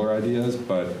have similar ideas,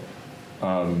 but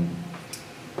I'm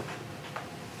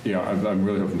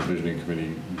really hoping the visioning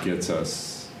committee gets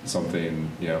us something,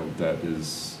 that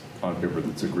is on paper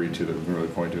that's agreed to, that we can really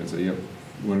point to and say,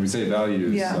 when we say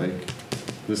values,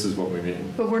 this is what we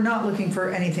mean. But we're not looking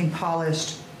for anything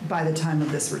polished by the time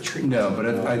of this retreat. No, but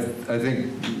I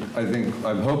think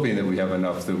I'm hoping that we have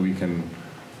enough that we can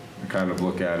kind of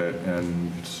look at it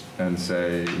and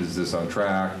say, is this on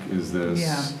track? Is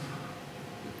this...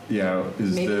 Maybe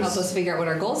help us figure out what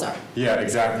our goals are. Yeah,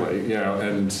 exactly.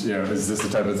 Is this the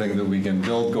type of thing that we can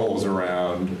build goals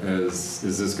around? Is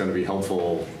this going to be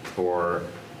helpful, or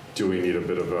do we need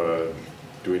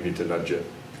to nudge it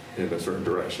in a certain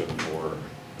direction? Or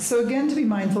so again, to be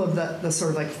mindful of the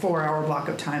sort of like 4-hour block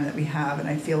of time that we have, and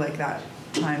I feel like that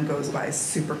time goes by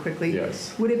super quickly.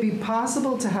 Yes. Would it be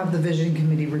possible to have the vision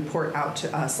committee report out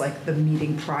to us like the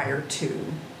meeting prior to?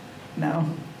 No,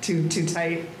 too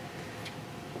tight.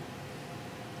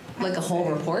 Like a whole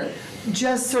report?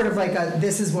 Just sort of like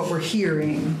this is what we're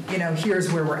hearing,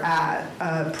 here's where we're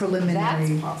at,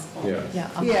 preliminary. That's possible.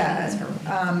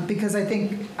 Yeah. Because I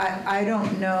think, I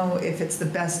don't know if it's the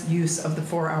best use of the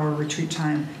 4-hour retreat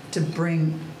time to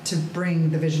bring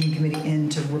the vision committee in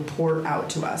to report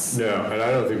out to us. No, and I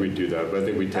don't think we do that, but I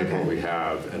think we take what we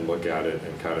have and look at it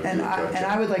and kind of and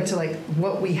I would like to,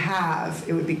 what we have,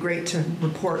 it would be great to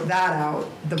report that out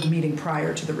the meeting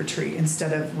prior to the retreat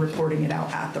instead of reporting it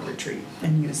out at the retreat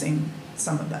and using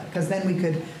some of that, because then we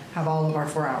could have all of our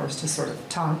 4 hours to sort of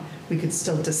talk. We could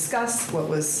still discuss what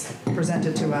was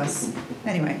presented to us.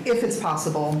 Anyway, if it's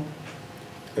possible.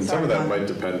 And some of that might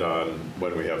depend on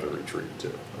when we have the retreat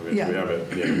too. I mean, if we have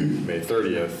it May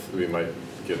 30th, we might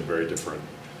get a very different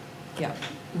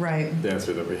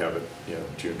answer than we have it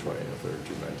June 20th or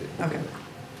June 19th. Okay.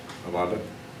 Amanda?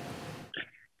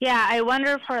 Yeah, I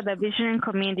wonder for the visioning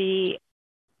committee,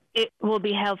 it will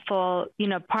be helpful,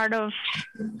 part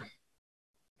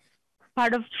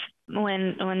of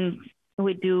when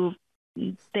we do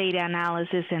data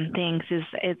analysis and things is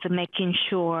it's making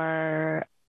sure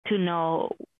to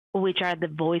know which are the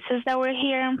voices that we're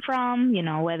hearing from,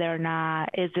 whether or not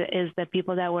is the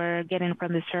people that we're getting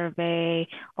from the survey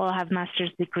all have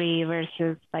master's degree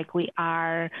versus we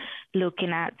are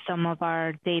looking at some of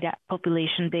our data,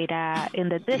 population data in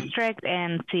the district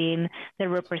and seeing the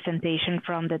representation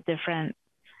from the different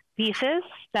pieces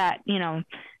that,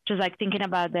 just thinking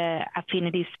about the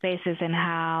affinity spaces and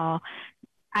how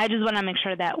I just want to make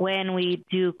sure that when we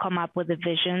do come up with a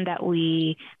vision that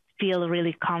we feel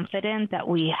really confident that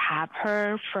we have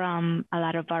heard from a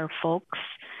lot of our folks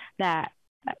that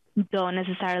don't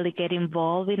necessarily get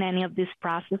involved in any of these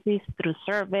processes through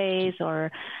surveys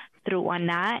or through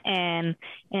whatnot, and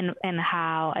I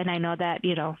know that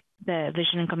the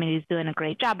visioning committee is doing a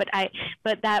great job,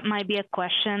 but that might be a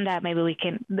question that maybe we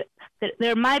can.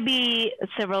 There might be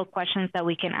several questions that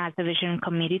we can ask the visioning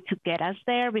committee to get us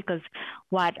there, because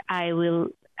what I will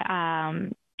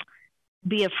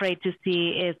be afraid to see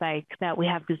is that we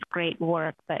have this great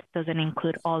work that doesn't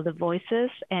include all the voices,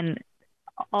 and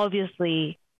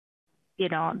obviously,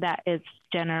 that is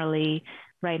generally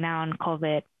right now in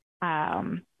COVID.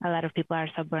 A lot of people are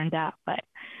so burned out, but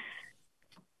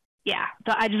yeah.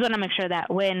 So I just want to make sure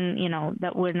that when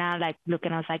that we're not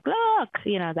looking at us look,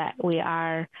 that we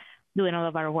are doing all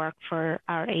of our work for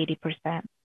our 80%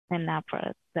 and not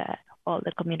for all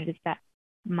the communities that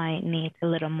might need a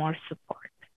little more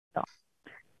support. So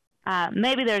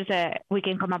maybe we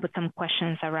can come up with some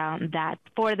questions around that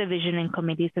for the visioning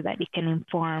committee so that it can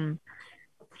inform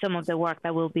some of the work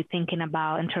that we'll be thinking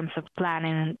about in terms of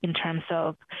planning, in terms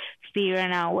of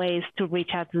figuring out ways to reach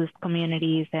out to these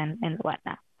communities and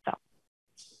whatnot. So,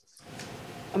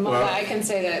 Amanda, I can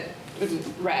say that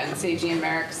Rad and Seiji and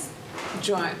Merrick's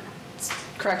joint,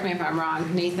 correct me if I'm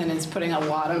wrong, Nathan is putting a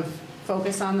lot of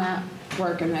focus on that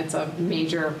work, and that's a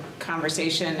major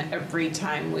conversation every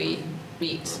time we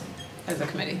meet as a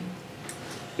committee.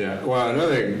 Yeah, well,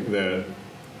 another thing that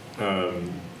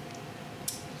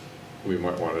we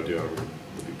might want to do, and we'll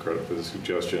give you credit for the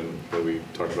suggestion that we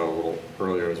talked about a little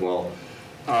earlier as well.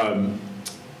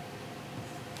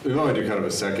 We want to do kind of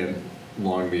a second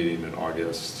long meeting in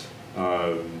August,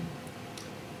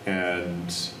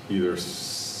 and either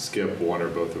skip one or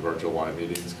both of our July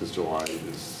meetings, because July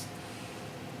is,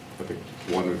 I think,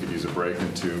 one, we could use a break,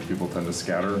 and two, people tend to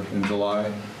scatter in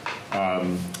July.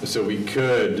 So we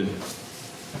could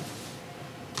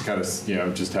kind of,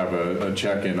 just have a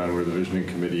check-in on where the visioning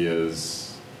committee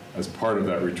is as part of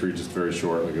that retreat, just very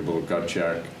short, like a little gut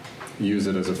check, use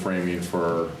it as a framing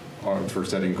for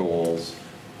setting goals,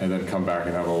 and then come back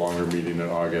and have a longer meeting in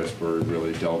August where we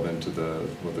really delve into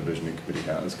what the visioning committee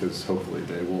has, because hopefully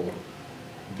they will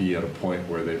be at a point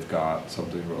where they've got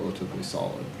something relatively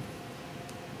solid.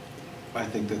 I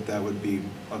think that would be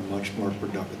a much more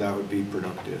productive. That would be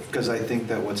productive, because I think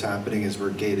that what's happening is we're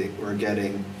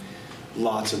getting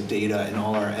lots of data, and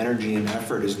all our energy and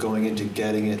effort is going into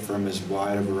getting it from as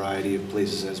wide a variety of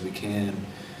places as we can,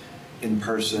 in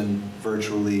person,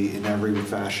 virtually, in every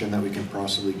fashion that we can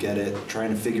possibly get it. Trying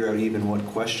to figure out even what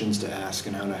questions to ask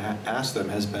and how to ask them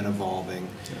has been evolving.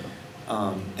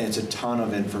 Yeah. And it's a ton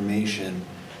of information,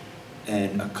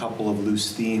 and a couple of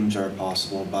loose themes are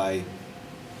possible by,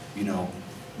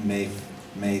 May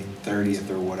 30th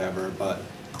or whatever, but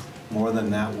more than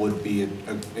that would be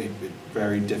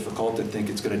very difficult. I think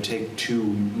it's going to take 2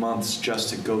 months just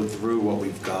to go through what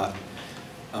we've got,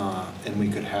 and we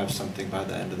could have something by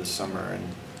the end of the summer, and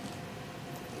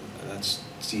that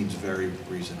seems very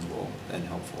reasonable and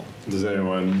helpful. Does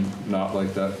anyone not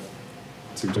like that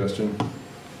suggestion?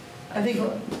 I think,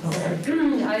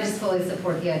 I just fully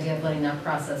support the idea of letting that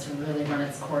process really run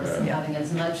its course, and having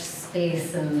as much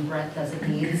space and breadth as it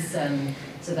needs, and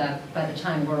so that by the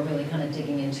time we're really kind of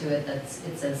digging into it,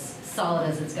 it's as solid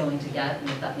as it's going to get. And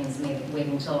if that means maybe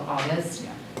waiting until August,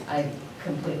 I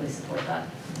completely support that.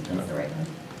 I think that's the right one.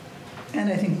 And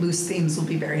I think loose themes will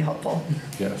be very helpful.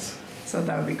 Yes. So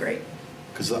that would be great.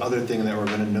 Because the other thing that we're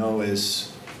going to know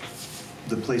is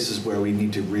the places where we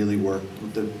need to really work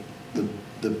with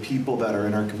the people that are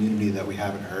in our community that we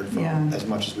haven't heard from as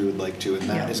much as we would like to, and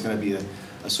that is going to be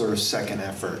a sort of second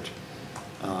effort,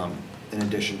 in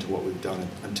addition to what we've done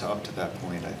until up to that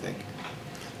point, I think.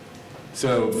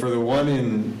 So for the one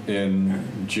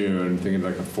in June, thinking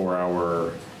like a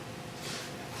 4-hour,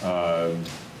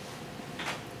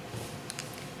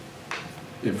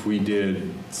 if we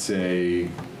did, say,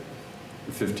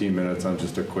 15 minutes on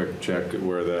just a quick check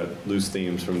where that loose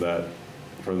themes from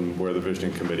where the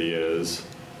visioning committee is,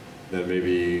 then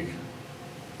maybe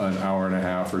an hour and a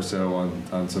half or so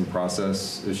on some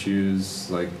process issues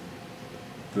like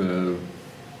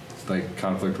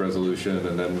conflict resolution,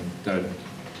 and then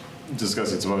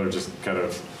discussing some other just kind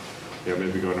of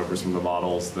maybe going over some of the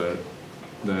models that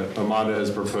Amanda has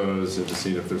proposed, and just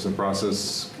seeing if there's some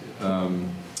process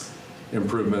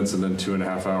improvements, and then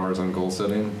 2.5 hours on goal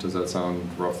setting. Does that sound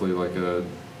roughly like a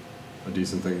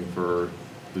decent thing for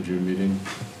the June meeting?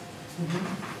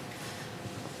 Mm-hmm.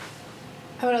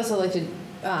 I would also like to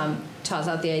toss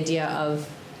out the idea of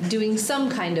doing some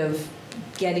kind of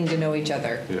getting to know each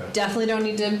other. Yeah. Definitely don't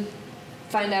need to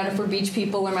find out if we're beach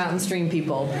people or mountain stream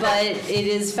people, but it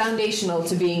is foundational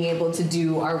to being able to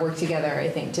do our work together, I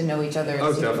think, to know each other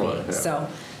as human beings. Yeah. So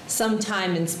some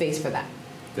time and space for that.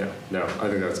 Yeah, no, I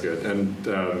think that's good. And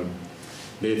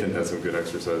Nathan had some good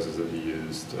exercises that he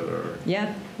used at our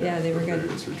they were good.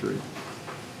 Previous retreat.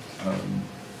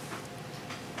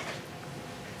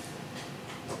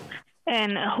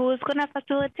 And who's going to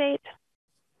facilitate?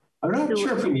 I'm not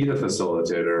sure if we need a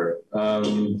facilitator.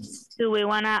 Do we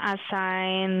want to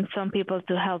assign some people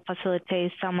to help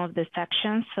facilitate some of the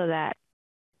sections so that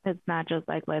it's not just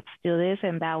like, let's do this,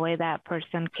 and that way that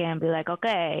person can be like,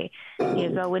 okay,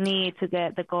 here's what we need to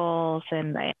get the goals,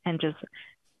 and just,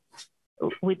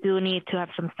 we do need to have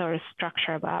some sort of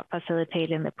structure about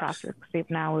facilitating the process, because if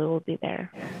not, we will be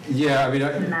there. Yeah, I mean,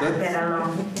 I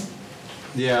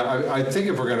think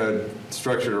if we're going to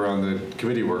structure it around the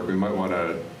committee work, we might want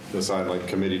to assign like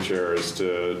committee chairs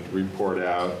to report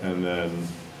out, and then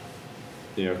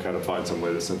kind of find some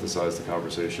way to synthesize the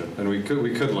conversation. And we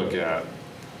could look at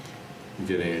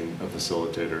getting a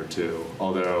facilitator too.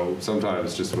 Although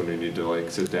sometimes just when we need to like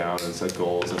sit down and set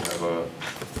goals and have a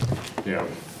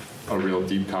real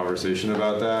deep conversation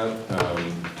about that,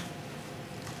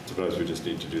 sometimes we just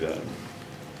need to do that.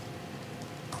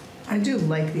 I do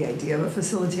like the idea of a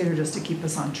facilitator just to keep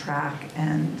us on track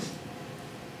and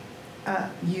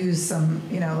use some,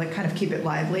 like kind of keep it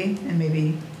lively and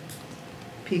maybe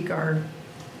pique our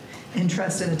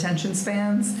interest and attention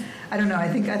spans. I don't know. I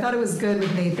thought it was good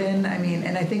with Nathan. I mean,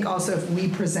 and I think also if we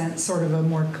present sort of a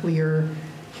more clear,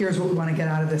 here's what we want to get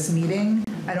out of this meeting.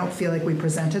 I don't feel like we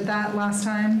presented that last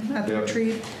time at the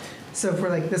retreat. So if we're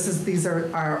like, these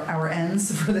are our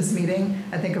ends for this meeting,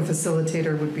 I think a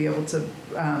facilitator would be able to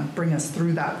bring us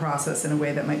through that process in a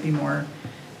way that might be more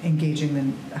engaging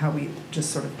than how we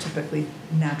just sort of typically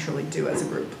naturally do as a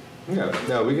group. Yeah,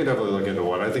 no, we could definitely look into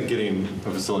one. I think getting a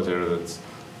facilitator that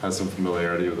has some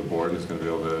familiarity with the board and is going to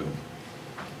be able to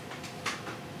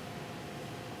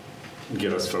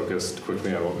get us focused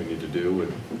quickly on what we need to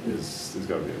do is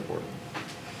got to be important.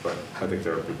 But I think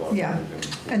there are people out there.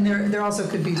 And there also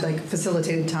could be like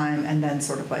facilitated time and then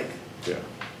sort of like,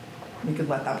 we could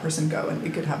let that person go and we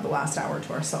could have the last hour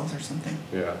to ourselves or something.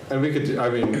 Yeah, and we could do,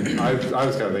 I mean, I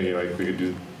was kind of thinking like we could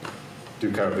do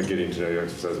kind of the getting to know you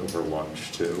exercise over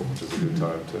lunch too, which is a good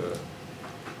time to.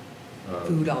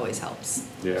 Food always helps.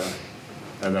 Yeah,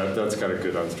 and that's kind of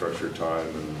good unstructured time.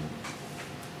 And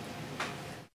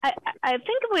I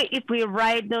think if we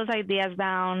write those ideas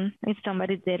down, if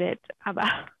somebody did it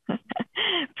about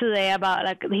today about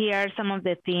like here are some of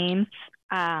the themes.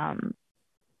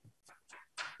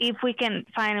 If we can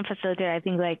find a facilitator, I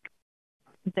think like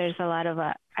there's a lot of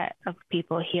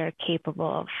people here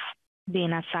capable of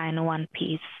being assigned one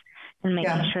piece and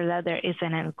making sure that there is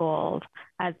an end goal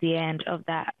at the end of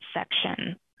that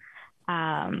section.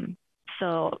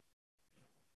 So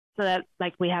that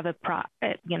like we have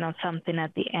something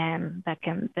at the end that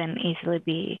can then easily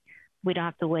be, we don't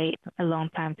have to wait a long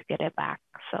time to get it back.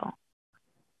 So.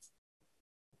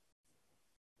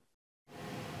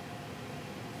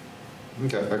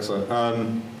 Okay, excellent.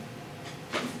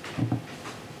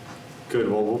 Good,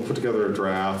 well, we'll put together a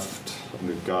draft.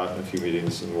 We've got a few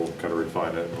meetings and we'll kind of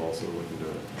refine it and we'll also look into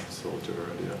a facilitator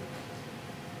idea.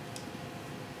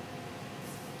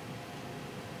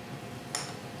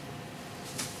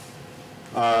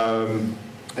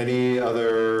 Any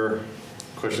other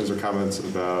questions or comments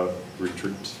about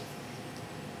retreat?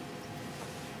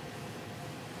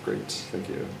 Great, thank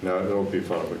you. No, it'll be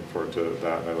fun. Looking forward to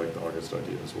that. And I like the August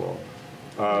idea as well.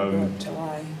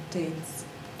 July dates.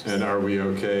 And are we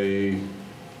okay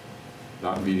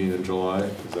not meeting in July?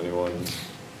 Does anyone?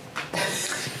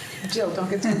 Jill, don't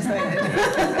get too excited.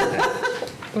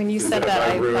 When you said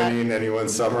that, I ruining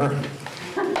anyone's summer?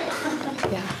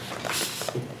 Yeah.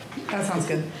 That sounds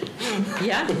good.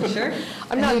 Yeah, sure.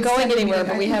 I'm not going anywhere,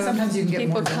 but we have sometimes you can get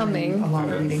people more coming. A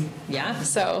longer meeting. Yeah.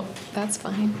 So that's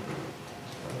fine.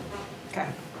 Okay.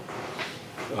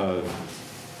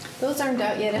 Those aren't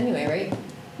out yet anyway, right?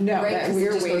 No, right,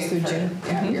 we're just waiting goes through for,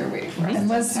 June. we're waiting for us.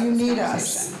 Unless you need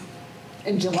us.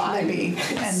 In July. Maybe.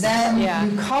 And then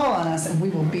you call on us and we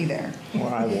will be there.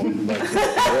 Well, I won't, but the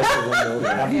rest of them will.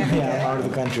 I'm out of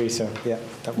the country, so yeah,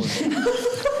 that works. I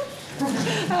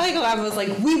like how I was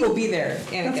like, we will be there.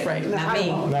 Anakin. That's right. Not me.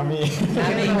 Not me.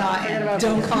 Not me.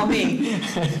 Don't call me.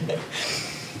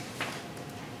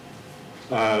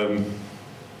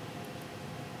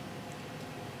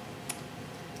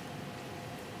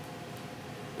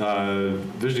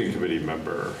 Visioning committee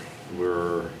member.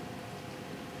 I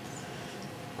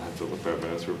have to look back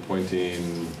minutes. We're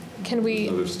appointing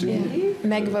another student.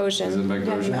 Meg Vosion. Is it Meg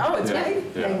Vosion? Oh, it's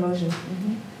Meg? Meg Vosion.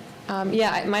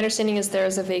 Yeah, my understanding is there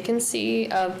is a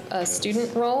vacancy of a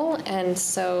student role, and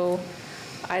so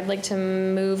I'd like to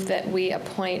move that we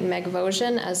appoint Meg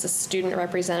Vosion as the student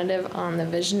representative on the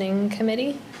visioning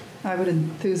committee. I would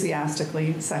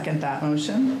enthusiastically second that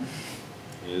motion.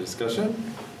 Any discussion?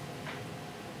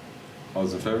 All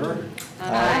those in favor?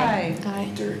 Aye.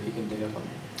 Aye. Dirt, you can dig up on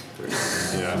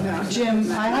Yeah.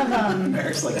 Jim, I have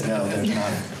Eric's like, no, there's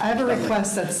not. I have a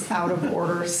request that's out of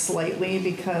order slightly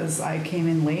because I came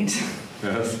in late.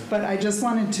 Yes. But I just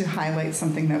wanted to highlight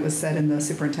something that was said in the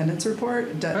superintendent's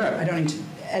report. I don't need to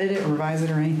edit it or revise it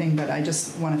or anything, but I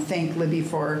just want to thank Libby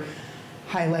for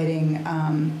highlighting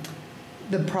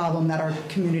the problem that our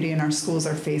community and our schools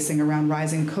are facing around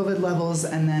rising COVID levels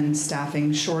and then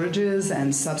staffing shortages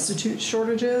and substitute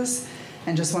shortages.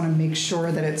 And just want to make sure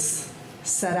that it's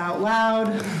said out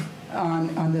loud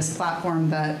on this platform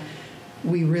that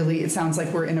we really, it sounds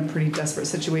like we're in a pretty desperate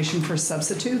situation for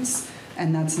substitutes,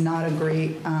 and that's not a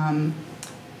great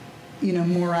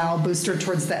morale booster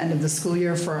towards the end of the school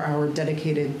year for our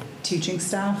dedicated teaching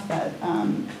staff that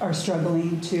are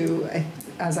struggling to,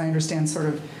 as I understand, sort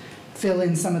of fill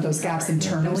in some of those gaps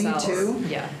internally too.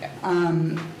 Yeah.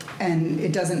 And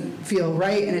it doesn't feel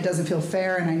right and it doesn't feel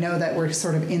fair. And I know that we're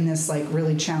sort of in this like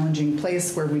really challenging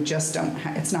place where we just don't,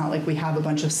 it's not like we have a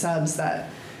bunch of subs that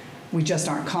we just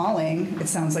aren't calling. It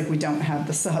sounds like we don't have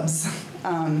the subs.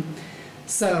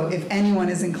 So if anyone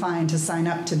is inclined to sign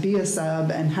up to be a sub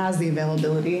and has the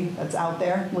availability that's out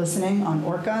there listening on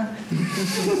Orca,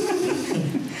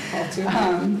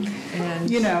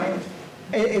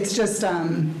 it's just,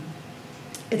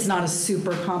 it's not a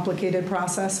super complicated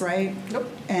process, right?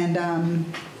 Nope. And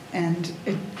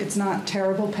it's not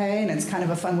terrible pay, and it's kind of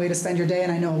a fun way to spend your day.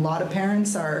 And I know a lot of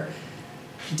parents are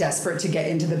desperate to get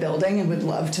into the building and would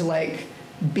love to like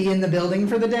be in the building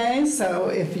for the day. So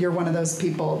if you're one of those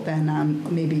people, then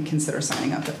maybe consider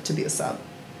signing up to be a sub.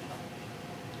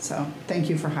 So thank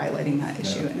you for highlighting that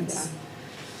issue. And it's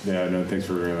yeah, no, thanks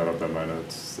for bringing that up, Emma. I know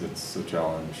it's a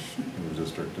challenge in the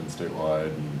district and statewide.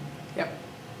 And, yep.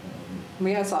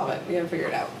 We gotta solve it. We gotta figure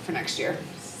it out for next year.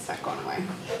 It's not going away.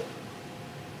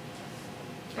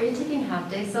 Are you taking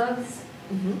half-day subs?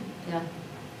 Mm-hmm. Yeah.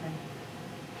 Okay.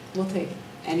 We'll take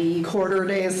any quarter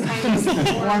days, 1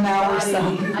 hour sub.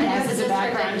 I know As it's a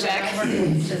background check.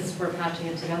 It's just we're patching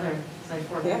it together. It's like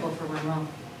 4 people for 1 role.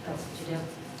 That's what you do.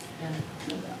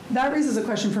 Yeah. That raises a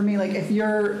question for me. Like, if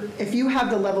you have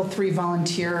the level 3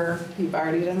 volunteer, you've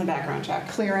already done the background check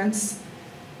clearance.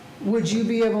 Would you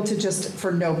be able to just,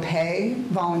 for no pay,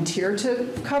 volunteer to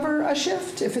cover a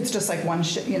shift? If it's just like one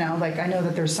shift, like I know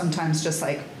that there's sometimes just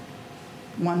like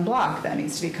one block that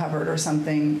needs to be covered or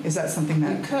something. Is that something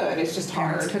that you could? It's just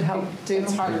parents hard. Could help do?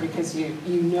 It's hard because you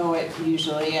know it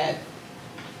usually at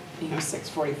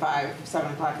 6:45,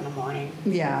 7 o'clock in the morning.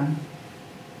 Yeah.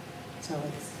 So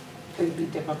it'd be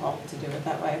difficult to do it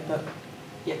that way, but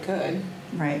you could.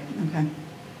 Right. Okay.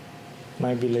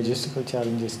 Might be logistical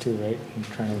challenges too, right? I'm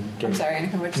trying to get. I'm sorry,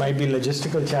 Annika, what'd you might say? be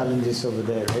logistical challenges over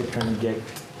there, right? Trying to get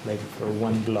like for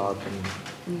one block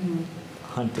and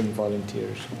hunting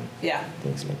volunteers. And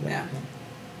things like that. Yeah.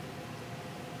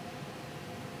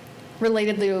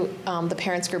 Relatedly, the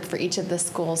parents group for each of the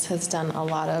schools has done a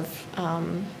lot of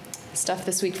stuff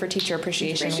this week for Teacher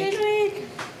Appreciation Week.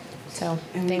 So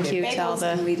thank you to all the.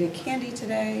 And we did candy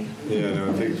today. Yeah,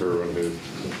 no, thank you for everyone who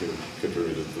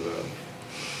contributed to that.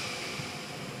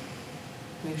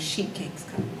 We have sheet cakes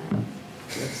coming out.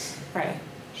 Yes. Friday.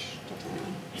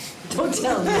 Don't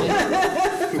tell me.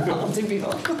 I'll do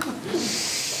people.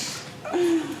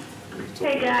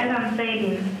 Hey guys, I'm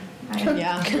fading.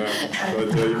 Yeah. But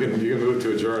you can move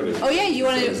to adjourn if you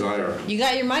want to desire. You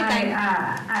got your mic on.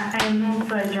 I move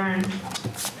to adjourn.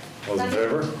 All in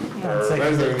favor? I'll Or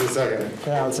second a second.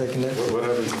 Yeah, I'll second it. What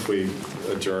happens if we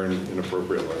adjourn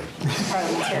inappropriately?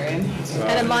 Parliamentarian.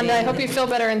 And Amanda, I hope you feel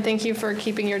better and thank you for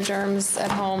keeping your germs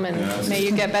at home and may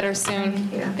you get better soon.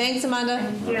 Thanks,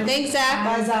 Amanda. Thanks, Zach.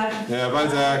 Bye, Zach. Yeah, bye,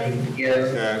 Zach.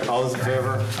 Yeah, all those in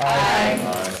favor? Aye.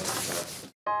 Aye.